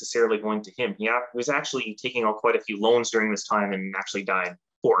weren't necessarily going to him. He was actually taking on quite a few loans during this time and actually died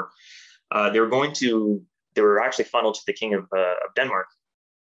poor. They were actually funneled to the King of Denmark.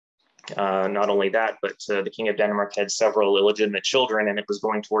 Not only that, but the King of Denmark had several illegitimate children, and it was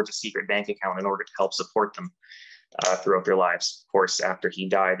going towards a secret bank account in order to help support them throughout their lives. Of course, after he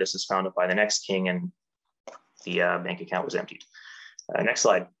died, this was found out by the next king, and the bank account was emptied. Next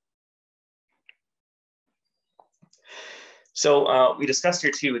slide. So we discussed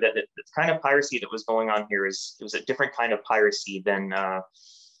here too that the kind of piracy that was going on here it was a different kind of piracy than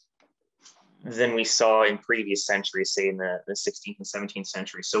we saw in previous centuries, say in the 16th and 17th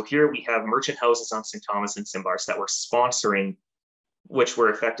century. So here we have merchant houses on St. Thomas and St. Barts that were sponsoring, which were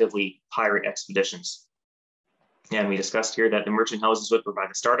effectively pirate expeditions. And we discussed here that the merchant houses would provide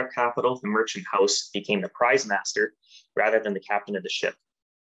the startup capital. The merchant house became the prize master rather than the captain of the ship.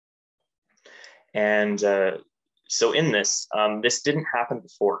 And so in this, this didn't happen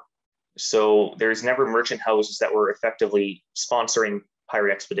before. So there's never merchant houses that were effectively sponsoring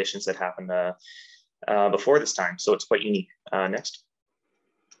pirate expeditions that happened before this time. So it's quite unique. Next.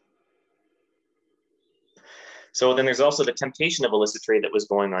 So then there's also the temptation of illicit trade that was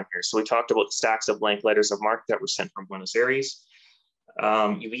going on here. So we talked about the stacks of blank letters of marque that were sent from Buenos Aires.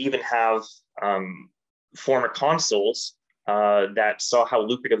 You even have former consuls that saw how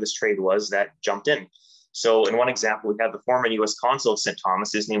lucrative this trade was that jumped in. So in one example, we have the former US consul of St.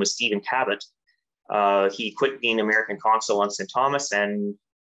 Thomas. His name was Stephen Cabot. He quit being American consul on St. Thomas, and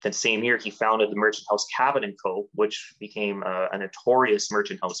that same year he founded the merchant house Cabot & Co., which became a notorious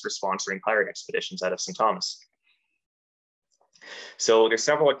merchant house for sponsoring pirate expeditions out of St. Thomas. So there's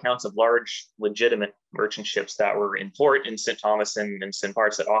several accounts of large legitimate merchant ships that were in port in St. Thomas and St.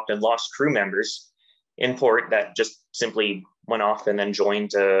 Barts that often lost crew members in port that just simply went off and then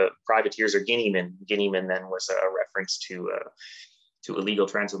joined privateers or guineamen. Guineamen then was a reference to illegal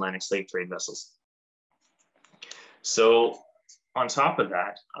transatlantic slave trade vessels. So on top of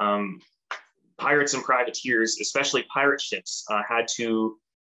that, pirates and privateers, especially pirate ships, had to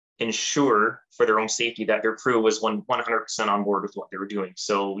ensure for their own safety that their crew was 100% on board with what they were doing.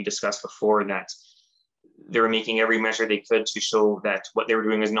 So we discussed before that they were making every measure they could to show that what they were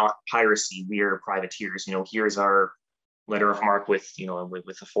doing is not piracy. We are privateers. You know, here's our letter of marque with, you know,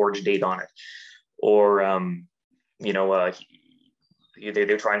 with a forged date on it. Or, you know,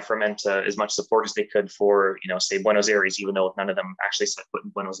 they're trying to ferment as much support as they could for, you know, say Buenos Aires, even though none of them actually set foot in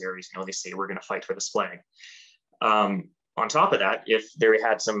Buenos Aires. You know, they say we're going to fight for this flag. On top of that, if they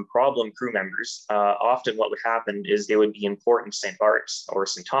had some problem crew members, often what would happen is they would be in port in St. Barts or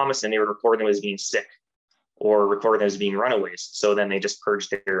St. Thomas, and they would record them as being sick or record them as being runaways. So then they just purged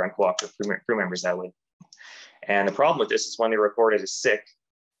their uncooperative crew members that way. And the problem with this is when they're recorded as sick,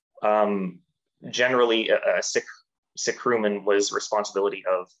 generally a sick crewman was responsibility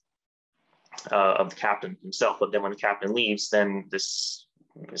of the captain himself. But then when the captain leaves, then this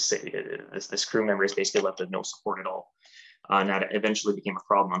crew member is basically left with no support at all. And that eventually became a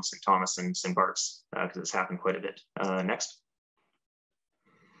problem on St. Thomas and St. Barts because it's happened quite a bit. Next.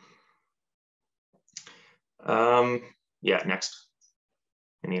 Yeah, next,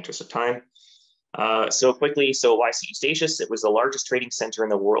 in the interest of time. So quickly, so why St. Eustatius? It was the largest trading center in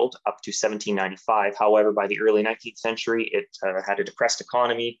the world up to 1795. However, by the early 19th century, it had a depressed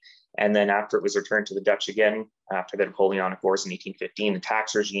economy. And then after it was returned to the Dutch again, after the Napoleonic Wars in 1815, the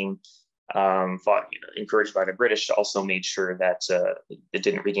tax regime encouraged by the British also made sure that it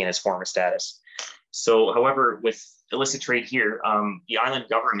didn't regain its former status. So, however, with illicit trade here, the island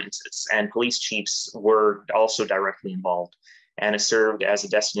governments and police chiefs were also directly involved. And it served as a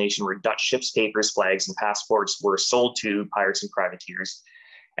destination where Dutch ships' papers, flags, and passports were sold to pirates and privateers,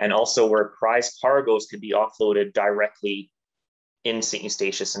 and also where prize cargoes could be offloaded directly in St.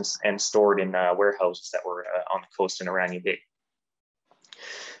 Eustatius and stored in warehouses that were on the coast in Orania Bay.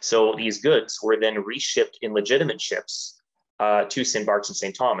 So these goods were then reshipped in legitimate ships to St. Barts and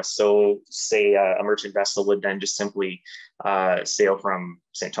St. Thomas. So say a merchant vessel would then just simply sail from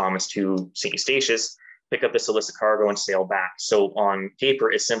St. Thomas to St. Eustatius, pick up this illicit cargo and sail back. So on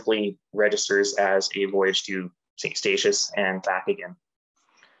paper, it simply registers as a voyage to St. Eustatius and back again.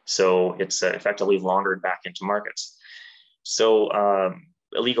 So it's effectively laundered back into markets. So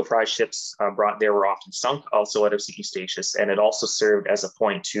illegal prize ships brought there were often sunk also out of St. Eustatius, and it also served as a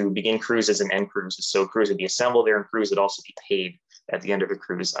point to begin cruises and end cruises. So crews would be assembled there, and crews would also be paid at the end of the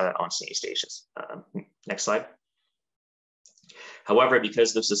cruise on St. Eustatius. Next slide. However,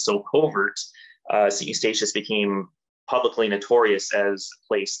 because this is so covert, St. Eustatius became publicly notorious as a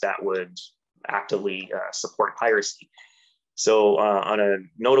place that would actively support piracy. So on a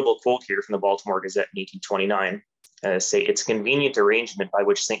notable quote here from the Baltimore Gazette in 1829, say, it's a convenient arrangement by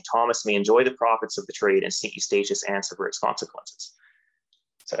which St. Thomas may enjoy the profits of the trade and St. Eustatius answer for its consequences.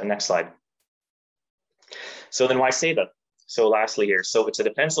 So next slide. So then why say that? So lastly here, so it's a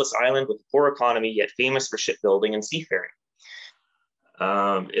defenseless island with a poor economy, yet famous for shipbuilding and seafaring.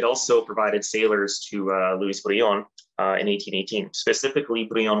 It also provided sailors to Louis Brion in 1818. Specifically,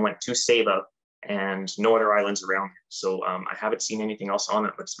 Brion went to Ceiba and no other islands around. So I haven't seen anything else on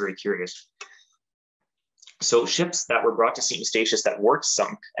it, but it's very curious. So ships that were brought to St. Eustatius that weren't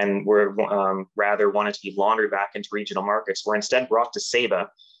sunk and were rather wanted to be laundered back into regional markets were instead brought to Ceiba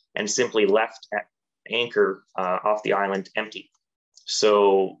and simply left at anchor off the island empty.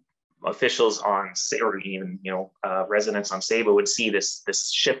 So officials on Ceiba, or even residents on Ceiba, would see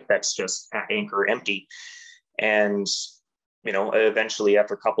this ship that's just at anchor empty, and eventually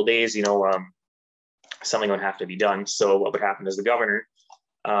after a couple of days, something would have to be done. So what would happen is the governor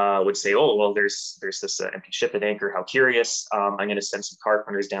would say, oh, well, there's this empty ship at anchor. How curious. I'm going to send some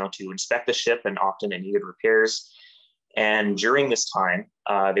carpenters down to inspect the ship, and often it needed repairs. And during this time,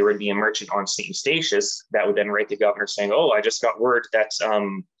 there would be a merchant on St. Eustatius that would then write the governor saying, oh, I just got word that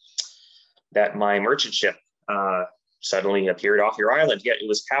that my merchant ship suddenly appeared off your island. Yet it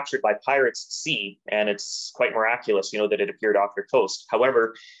was captured by pirates at sea, and it's quite miraculous, that it appeared off your coast.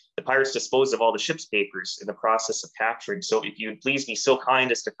 However, the pirates disposed of all the ship's papers in the process of capturing. So if you'd please be so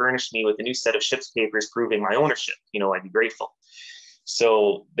kind as to furnish me with a new set of ship's papers proving my ownership, I'd be grateful.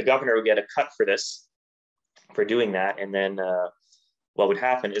 So the governor would get a cut for this, for doing that. And then what would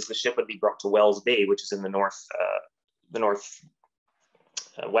happen is the ship would be brought to Wells Bay, which is in the north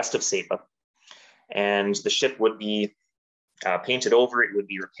west of Ceiba. And the ship would be painted over, it would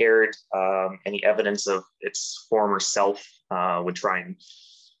be repaired. Any evidence of its former self would try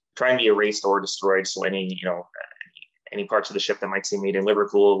and be erased or destroyed. So any parts of the ship that might seem made in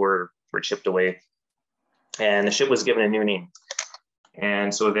Liverpool were chipped away. And the ship was given a new name.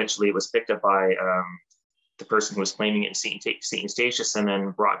 And so eventually it was picked up by the person who was claiming it in St. Eustatius, and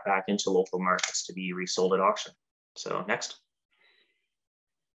then brought back into local markets to be resold at auction. So next.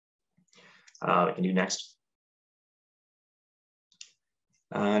 We can do next.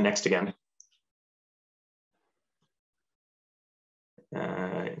 Next again.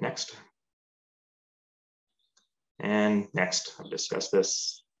 Next. And next. I've discussed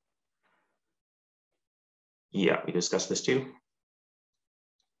this. Yeah, we discussed this too.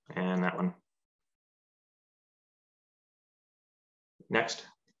 And that one. Next.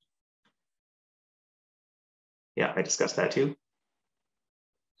 Yeah, I discussed that too.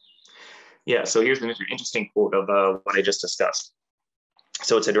 Yeah, so here's an interesting quote of what I just discussed.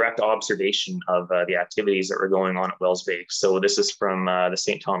 So it's a direct observation of the activities that were going on at Wells Bay. So this is from the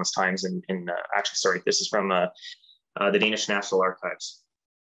St. Thomas Times this is from the Danish National Archives.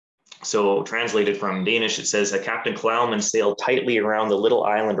 So translated from Danish, it says, Captain Klauman sailed tightly around the little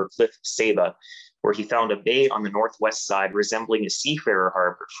island or cliff of Ceiba, where he found a bay on the northwest side resembling a seafarer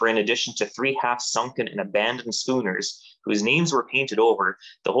harbor, for in addition to 3 half-sunken and abandoned schooners, whose names were painted over,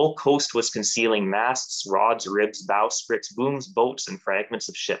 the whole coast was concealing masts, rods, ribs, bowsprits, booms, boats, and fragments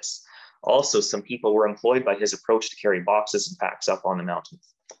of ships. Also, some people were employed by his approach to carry boxes and packs up on the mountain.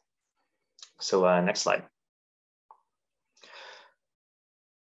 So next slide.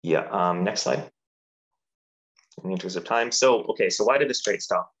 Yeah, next slide. In the interest of time. So, okay, so why did this trade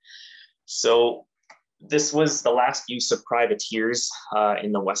stop? So this was the last use of privateers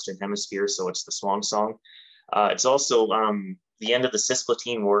in the Western Hemisphere, so it's the swan song. It's also the end of the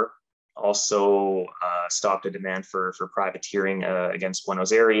Cisplatin War also stopped a demand for privateering against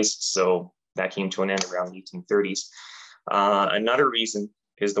Buenos Aires, so that came to an end around the 1830s. Another reason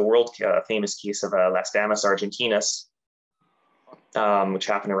is the world famous case of Las Damas Argentinas, which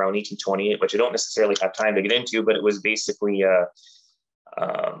happened around 1828, which I don't necessarily have time to get into, but it was basically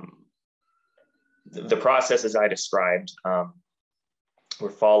the processes I described were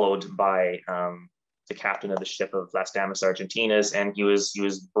followed by the captain of the ship of Las Damas Argentinas, and he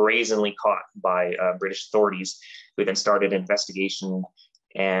was brazenly caught by British authorities, who then started an investigation.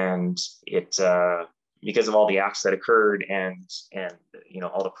 And it because of all the acts that occurred and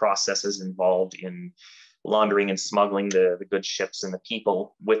all the processes involved in laundering and smuggling the good ships and the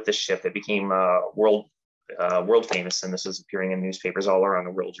people with the ship, it became world famous, and this was appearing in newspapers all around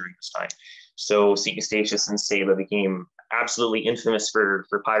the world during this time. So St. Eustatius and Ceiba became absolutely infamous for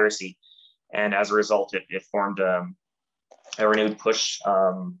piracy, and as a result, it formed a renewed push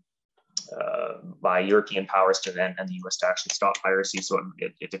by European powers and the US to actually stop piracy. So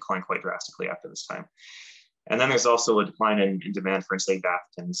it declined quite drastically after this time. And then there's also a decline in demand for enslaved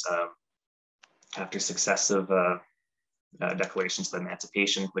Africans after successive declarations of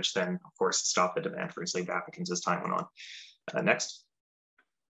emancipation, which then, of course, stopped the demand for enslaved Africans as time went on. Next.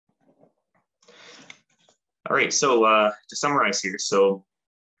 All right, so to summarize here, so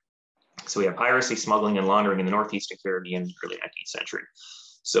So we have piracy, smuggling, and laundering in the Northeastern Caribbean in the early 19th century.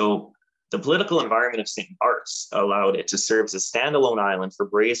 So the political environment of St. Bart's allowed it to serve as a standalone island for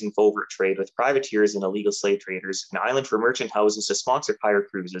brazen covert trade with privateers and illegal slave traders, an island for merchant houses to sponsor pirate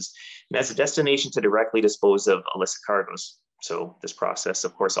cruises, and as a destination to directly dispose of illicit cargoes. So this process,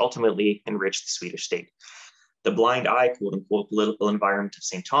 of course, ultimately enriched the Swedish state. The blind eye, quote unquote, political environment of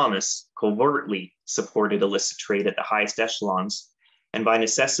St. Thomas covertly supported illicit trade at the highest echelons, and by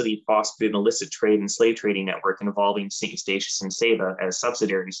necessity fostered an illicit trade and slave trading network involving St. Eustatius and Saba as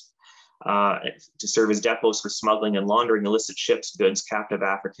subsidiaries to serve as depots for smuggling and laundering illicit ships, goods, captive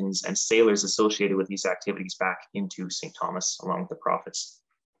Africans, and sailors associated with these activities back into St. Thomas, along with the profits.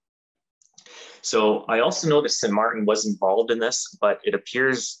 So I also noticed St. Martin was involved in this, but it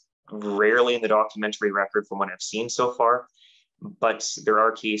appears rarely in the documentary record from what I've seen so far. But there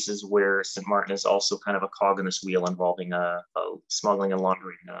are cases where St. Martin is also kind of a cog in this wheel involving smuggling and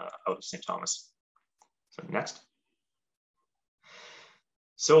laundering out of St. Thomas. So next.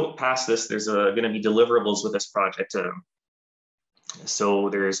 So past this, there's going to be deliverables with this project. So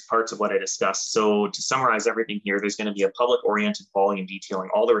there's parts of what I discussed. So to summarize everything here, there's going to be a public-oriented volume detailing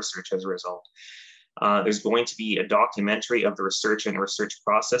all the research as a result. There's going to be a documentary of the research and research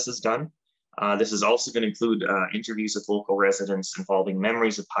processes done. This is also going to include interviews with local residents involving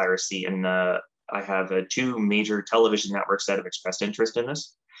memories of piracy. And I have two major television networks that have expressed interest in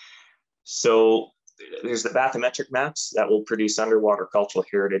this. So there's the bathymetric maps that will produce underwater cultural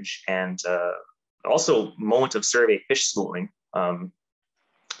heritage and also moment of survey fish schooling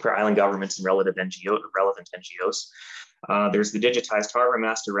for island governments and relevant NGOs. There's the digitized harbor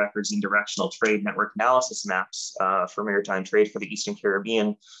master records and directional trade network analysis maps for maritime trade for the Eastern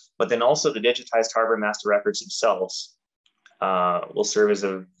Caribbean, but then also the digitized harbor master records themselves will serve as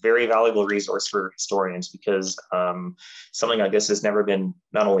a very valuable resource for historians because something like this has never been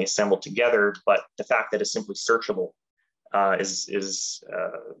not only assembled together, but the fact that it's simply searchable is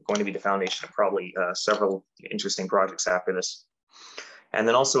going to be the foundation of probably several interesting projects after this. And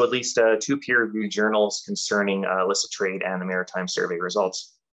then also at least 2 peer-reviewed journals concerning illicit trade and the maritime survey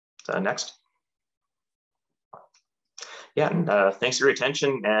results. Next. Yeah, and thanks for your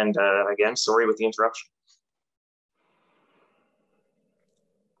attention. And again, sorry with the interruption.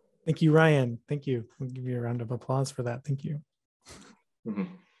 Thank you, Ryan. Thank you. We'll give you a round of applause for that. Thank you. Mm-hmm.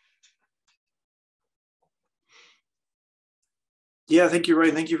 Yeah, thank you,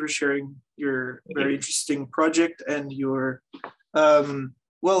 Ryan. Thank you for sharing your very interesting project and your,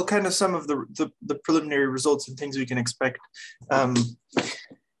 well, kind of some of the preliminary results and things we can expect. I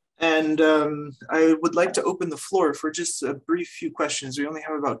would like to open the floor for just a brief few questions. We only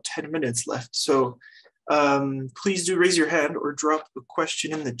have about 10 minutes left. So please do raise your hand or drop a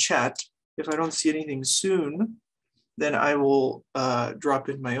question in the chat. If I don't see anything soon, then I will drop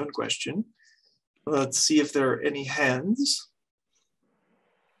in my own question. Let's see if there are any hands.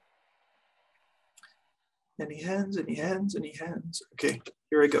 Any hands, any hands, any hands? Okay,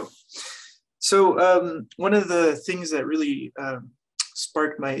 here I go. So one of the things that really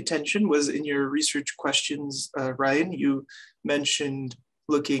sparked my attention was in your research questions, Ryan, you mentioned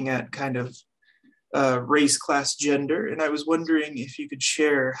looking at kind of race, class, gender, and I was wondering if you could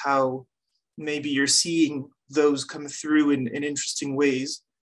share how maybe you're seeing those come through in interesting ways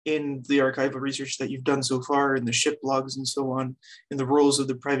in the archival research that you've done so far, in the ship logs and so on, in the roles of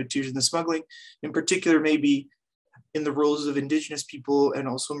the privateers and the smuggling, in particular maybe in the roles of Indigenous people and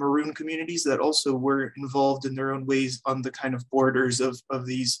also Maroon communities that also were involved in their own ways on the kind of borders of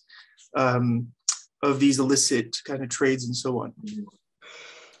these illicit kind of trades and so on.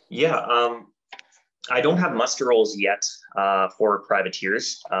 Yeah, I don't have muster rolls yet for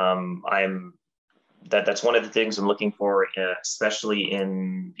privateers. That's one of the things I'm looking for, especially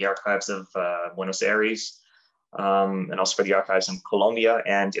in the archives of Buenos Aires and also for the archives in Colombia.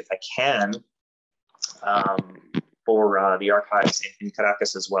 And if I can, for the archives in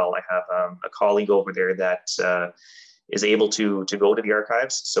Caracas as well. I have a colleague over there that is able to go to the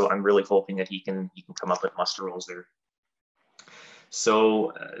archives. So I'm really hoping that he can come up with muster rolls there.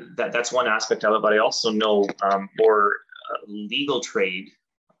 So that's one aspect of it. But I also know for legal trade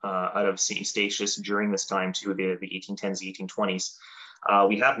out of St. Eustatius during this time too, the 1810s, the 1820s,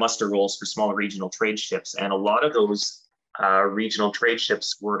 we have muster rolls for small regional trade ships. And a lot of those regional trade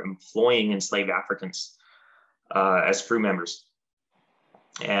ships were employing enslaved Africans as crew members.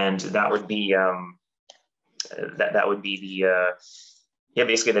 And that would be that would be the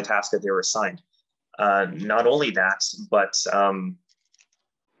basically the task that they were assigned. Not only that, but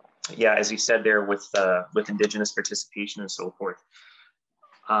as you said there, with Indigenous participation and so forth.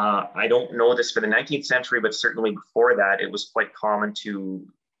 I don't know this for the 19th century, but certainly before that, it was quite common to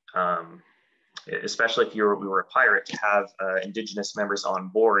especially if we were a pirate, to have indigenous members on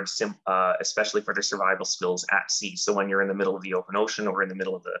board, especially for their survival skills at sea. So when you're in the middle of the open ocean or in the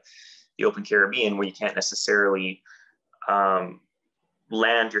middle of the open Caribbean, where you can't necessarily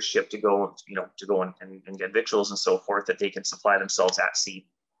land your ship to go and get victuals and so forth, that they can supply themselves at sea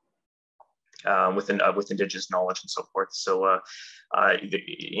with indigenous knowledge and so forth. So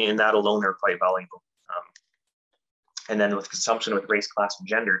in that alone, they're quite valuable. And then with consumption, with race, class, and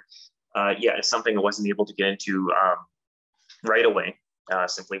gender, yeah, it's something I wasn't able to get into right away,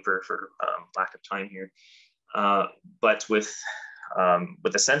 simply for lack of time here. But with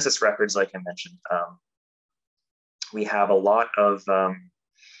the census records, like I mentioned, we have a lot of,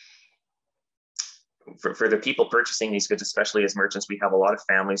 for the people purchasing these goods, especially as merchants, we have a lot of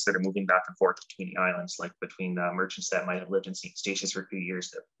families that are moving back and forth between the islands, like between merchants that might have lived in St. Eustatius for a few years,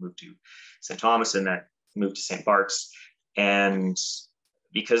 that moved to St. Thomas, and that moved to St. Bart's. And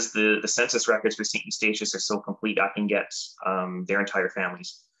because the census records for St. Eustatius are so complete, I can get their entire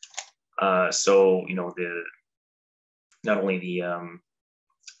families. So, you know, not only the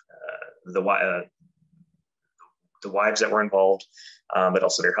wives that were involved, but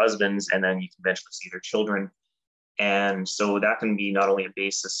also their husbands, and then you can eventually see their children. And so that can be not only a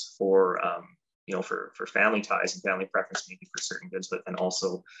basis for, you know, for family ties and family preference, maybe for certain goods, but then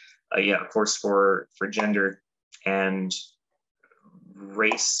also, yeah, of course, for gender and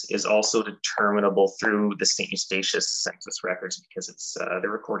race is also determinable through the St. Eustatius census records, because it's they're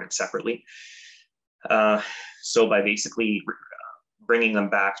recorded separately. So by basically bringing them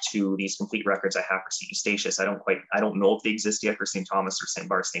back to these complete records I have for St. Eustatius, I don't know if they exist yet for St. Thomas or St.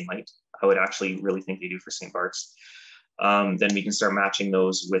 Bart's. They might. I would actually really think they do for St. Bart's. Then we can start matching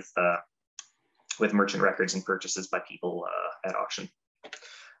those with merchant records and purchases by people at auction.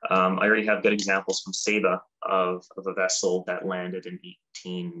 I already have good examples from Saba of a vessel that landed in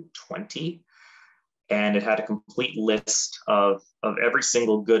 1820, and it had a complete list of every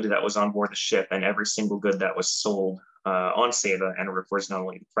single good that was on board the ship and every single good that was sold on Saba, and it records not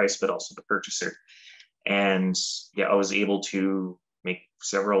only the price but also the purchaser. And yeah, I was able to make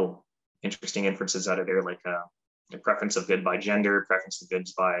several interesting inferences out of there, like the preference of good by gender, preference of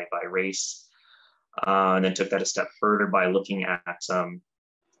goods by race, and then took that a step further by looking at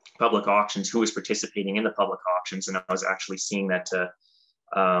public auctions, who was participating in the public auctions. And I was actually seeing that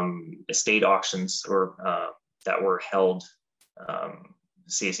estate auctions, or that were held,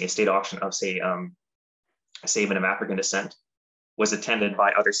 say an estate auction of, say, a Saban of African descent, was attended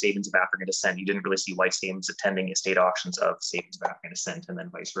by other Sabans of African descent. You didn't really see white Sabans attending estate auctions of Sabans of African descent, and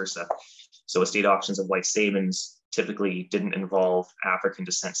then vice versa. So estate auctions of white Sabans typically didn't involve African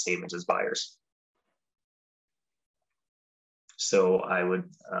descent Sabans as buyers. So I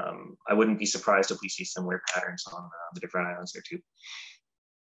wouldn't be surprised if we see similar patterns on the different islands there too.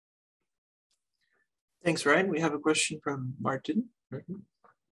 Thanks, Ryan. We have a question from Martin.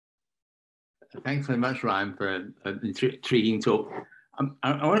 Thanks very much, Ryan, for an intriguing talk.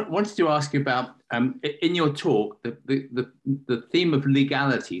 I wanted to ask you about, in your talk, the theme of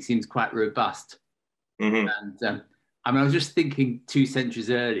legality seems quite robust. Mm-hmm. And I mean, I was just thinking 2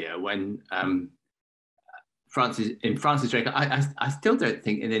 centuries earlier when Francis Drake, I still don't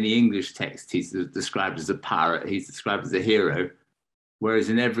think in any English text he's described as a pirate. He's described as a hero, whereas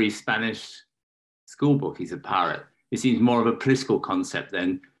in every Spanish school book he's a pirate. It seems more of a political concept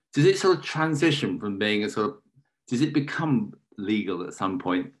then. Does it sort of transition from being a sort of, does it become legal at some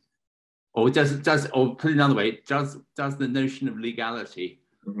point? Or or put it another way, does the notion of legality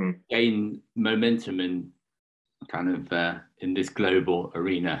mm-hmm. gain momentum in kind of in this global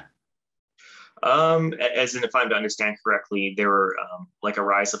arena? As in, if I'm to understand correctly, there were like a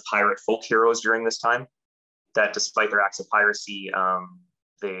rise of pirate folk heroes during this time, that despite their acts of piracy,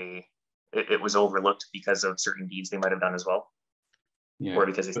 it was overlooked because of certain deeds they might have done as well. Yeah. Or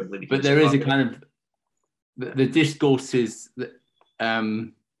because they simply became but there is a kind of the discourses that I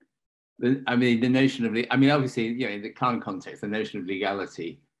mean the notion of obviously, you know, in the current context the notion of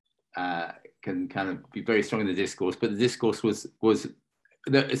legality can kind of be very strong in the discourse, but the discourse was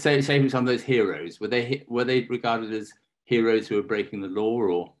say from some of those heroes, were they regarded as heroes who were breaking the law,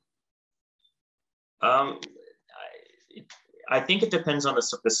 or? I think it depends on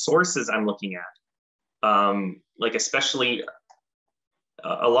the sources I'm looking at. Like especially,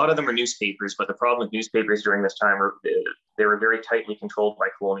 a lot of them are newspapers, but the problem with newspapers during this time they were very tightly controlled by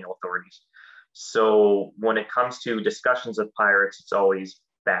colonial authorities. So when it comes to discussions of pirates, it's always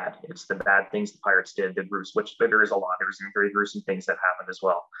bad. It's the bad things the pirates did, which there is a lot. There's some very gruesome things that happened as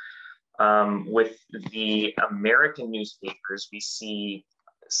well. With the American newspapers, we see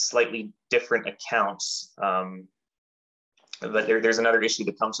slightly different accounts. But there's another issue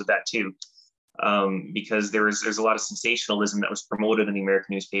that comes with that too, because there's a lot of sensationalism that was promoted in the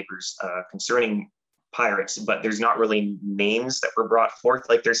American newspapers concerning pirates, but there's not really names that were brought forth.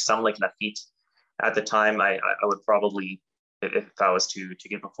 Like there's some like Lafitte. At the time, I would probably, if I was to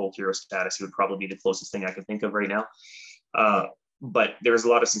give a full hero status, he would probably be the closest thing I could think of right now. But there's a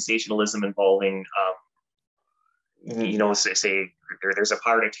lot of sensationalism involving, say there's a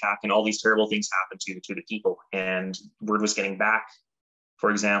pirate attack and all these terrible things happen to the people, and word was getting back,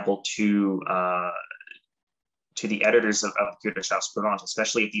 for example, to the editors of Cure de Chasse Provence,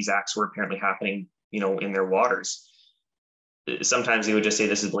 especially if these acts were apparently happening, in their waters. Sometimes they would just say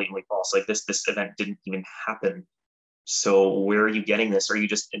this is blatantly false, like this event didn't even happen. So where are you getting this? Are you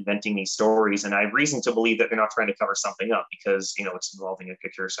just inventing these stories? And I have reason to believe that they're not trying to cover something up, because it's involving a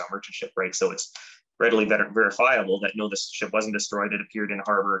Curacao merchant ship, right? So it's readily verifiable that no, this ship wasn't destroyed. It appeared in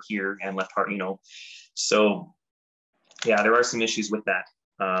harbor here and left harbor, So yeah, there are some issues with that.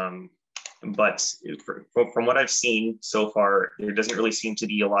 But from what I've seen so far, there doesn't really seem to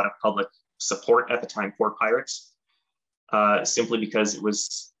be a lot of public support at the time for pirates. Simply because it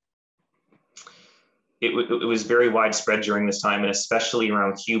was very widespread during this time, and especially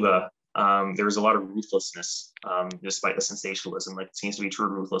around Cuba, there was a lot of ruthlessness, despite the sensationalism. Like, it seems to be true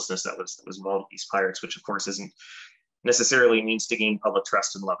ruthlessness that was involved with these pirates, which of course isn't necessarily means to gain public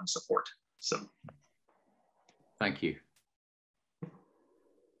trust and love and support. So, thank you.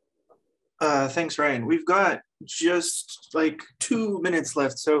 Thanks, Ryan. We've got just like 2 minutes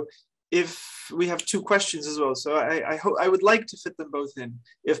left, so if we have 2 questions as well, so I would like to fit them both in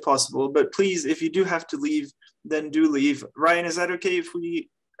if possible, but please, if you do have to leave, then do leave. Ryan, is that okay if we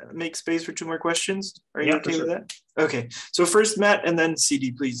make space for 2 more questions? Are you okay with that? Okay, so first Matt and then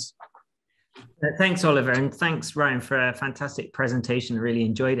CD, please. Thanks, Oliver, and thanks, Ryan, for a fantastic presentation. I really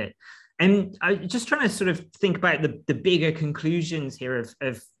enjoyed it. And I'm just trying to sort of think about the bigger conclusions here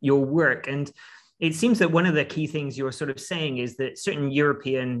of your work. And it seems that one of the key things you're sort of saying is that certain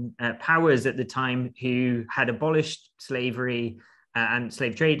European powers at the time who had abolished slavery and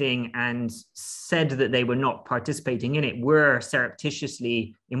slave trading and said that they were not participating in it were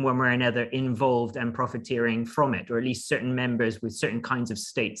surreptitiously, in one way or another, involved and profiteering from it, or at least certain members with certain kinds of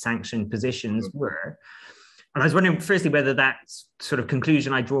state-sanctioned positions were. And I was wondering, firstly, whether that sort of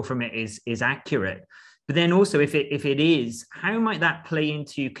conclusion I draw from it is accurate. But then also, if it is, how might that play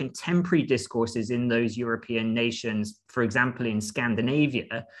into contemporary discourses in those European nations, for example, in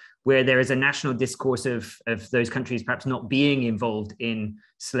Scandinavia, where there is a national discourse of those countries perhaps not being involved in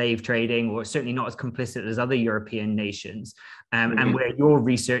slave trading, or certainly not as complicit as other European nations, and where your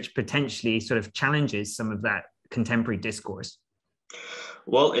research potentially sort of challenges some of that contemporary discourse?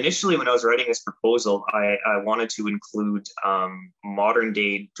 Well, initially, when I was writing this proposal, I wanted to include modern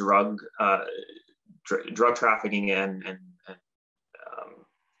day drug trafficking and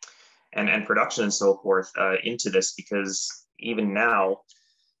production and so forth into this, because even now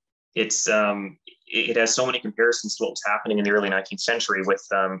it has so many comparisons to what was happening in the early 19th century with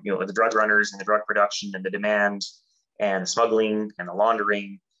the drug runners and the drug production and the demand and the smuggling and the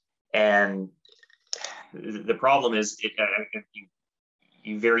laundering. And the problem is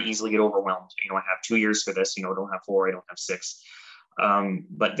you very easily get overwhelmed. I have 2 years for this, I don't have 4, I don't have 6.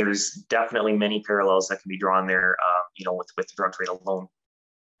 But there's definitely many parallels that can be drawn there, with the drug trade alone.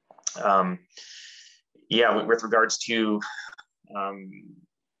 With regards to,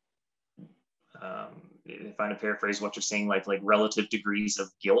 if I'm to paraphrase what you're saying, like relative degrees of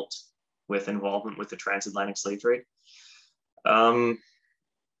guilt with involvement with the transatlantic slave trade.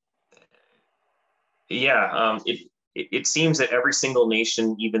 It seems that every single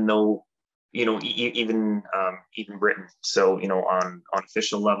nation, even though, even Britain, so, on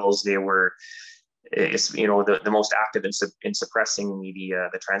official levels, they were, the most active in suppressing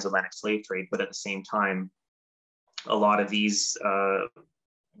the transatlantic slave trade. But at the same time, a lot of these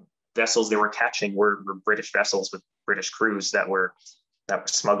vessels they were catching were British vessels with British crews that were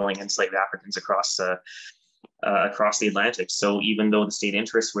smuggling enslaved Africans across the Atlantic. So even though the state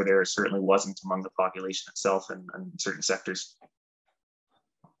interests were there, it certainly wasn't among the population itself and certain sectors.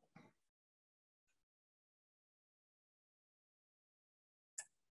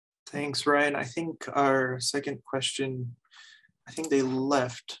 Thanks, Ryan. I think our second question, I think they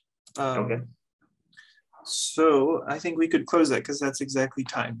left. Okay. So I think we could close that because that's exactly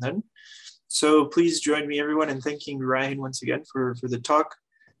time then. So please join me, everyone, in thanking Ryan once again for the talk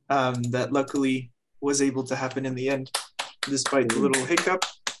that luckily was able to happen in the end, despite the little hiccup.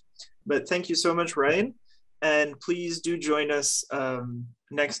 But thank you so much, Ryan. And please do join us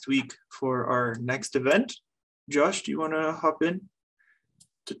next week for our next event. Josh, do you want to hop in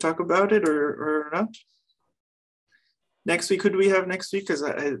to talk about it or not? next week. Who do we have next week? Because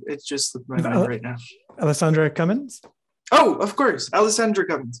it's just slipped my mind right now. Alessandra Cummins. Oh, of course, Alessandra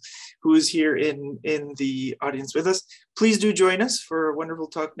Cummins, who is here in the audience with us. Please do join us for a wonderful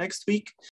talk next week.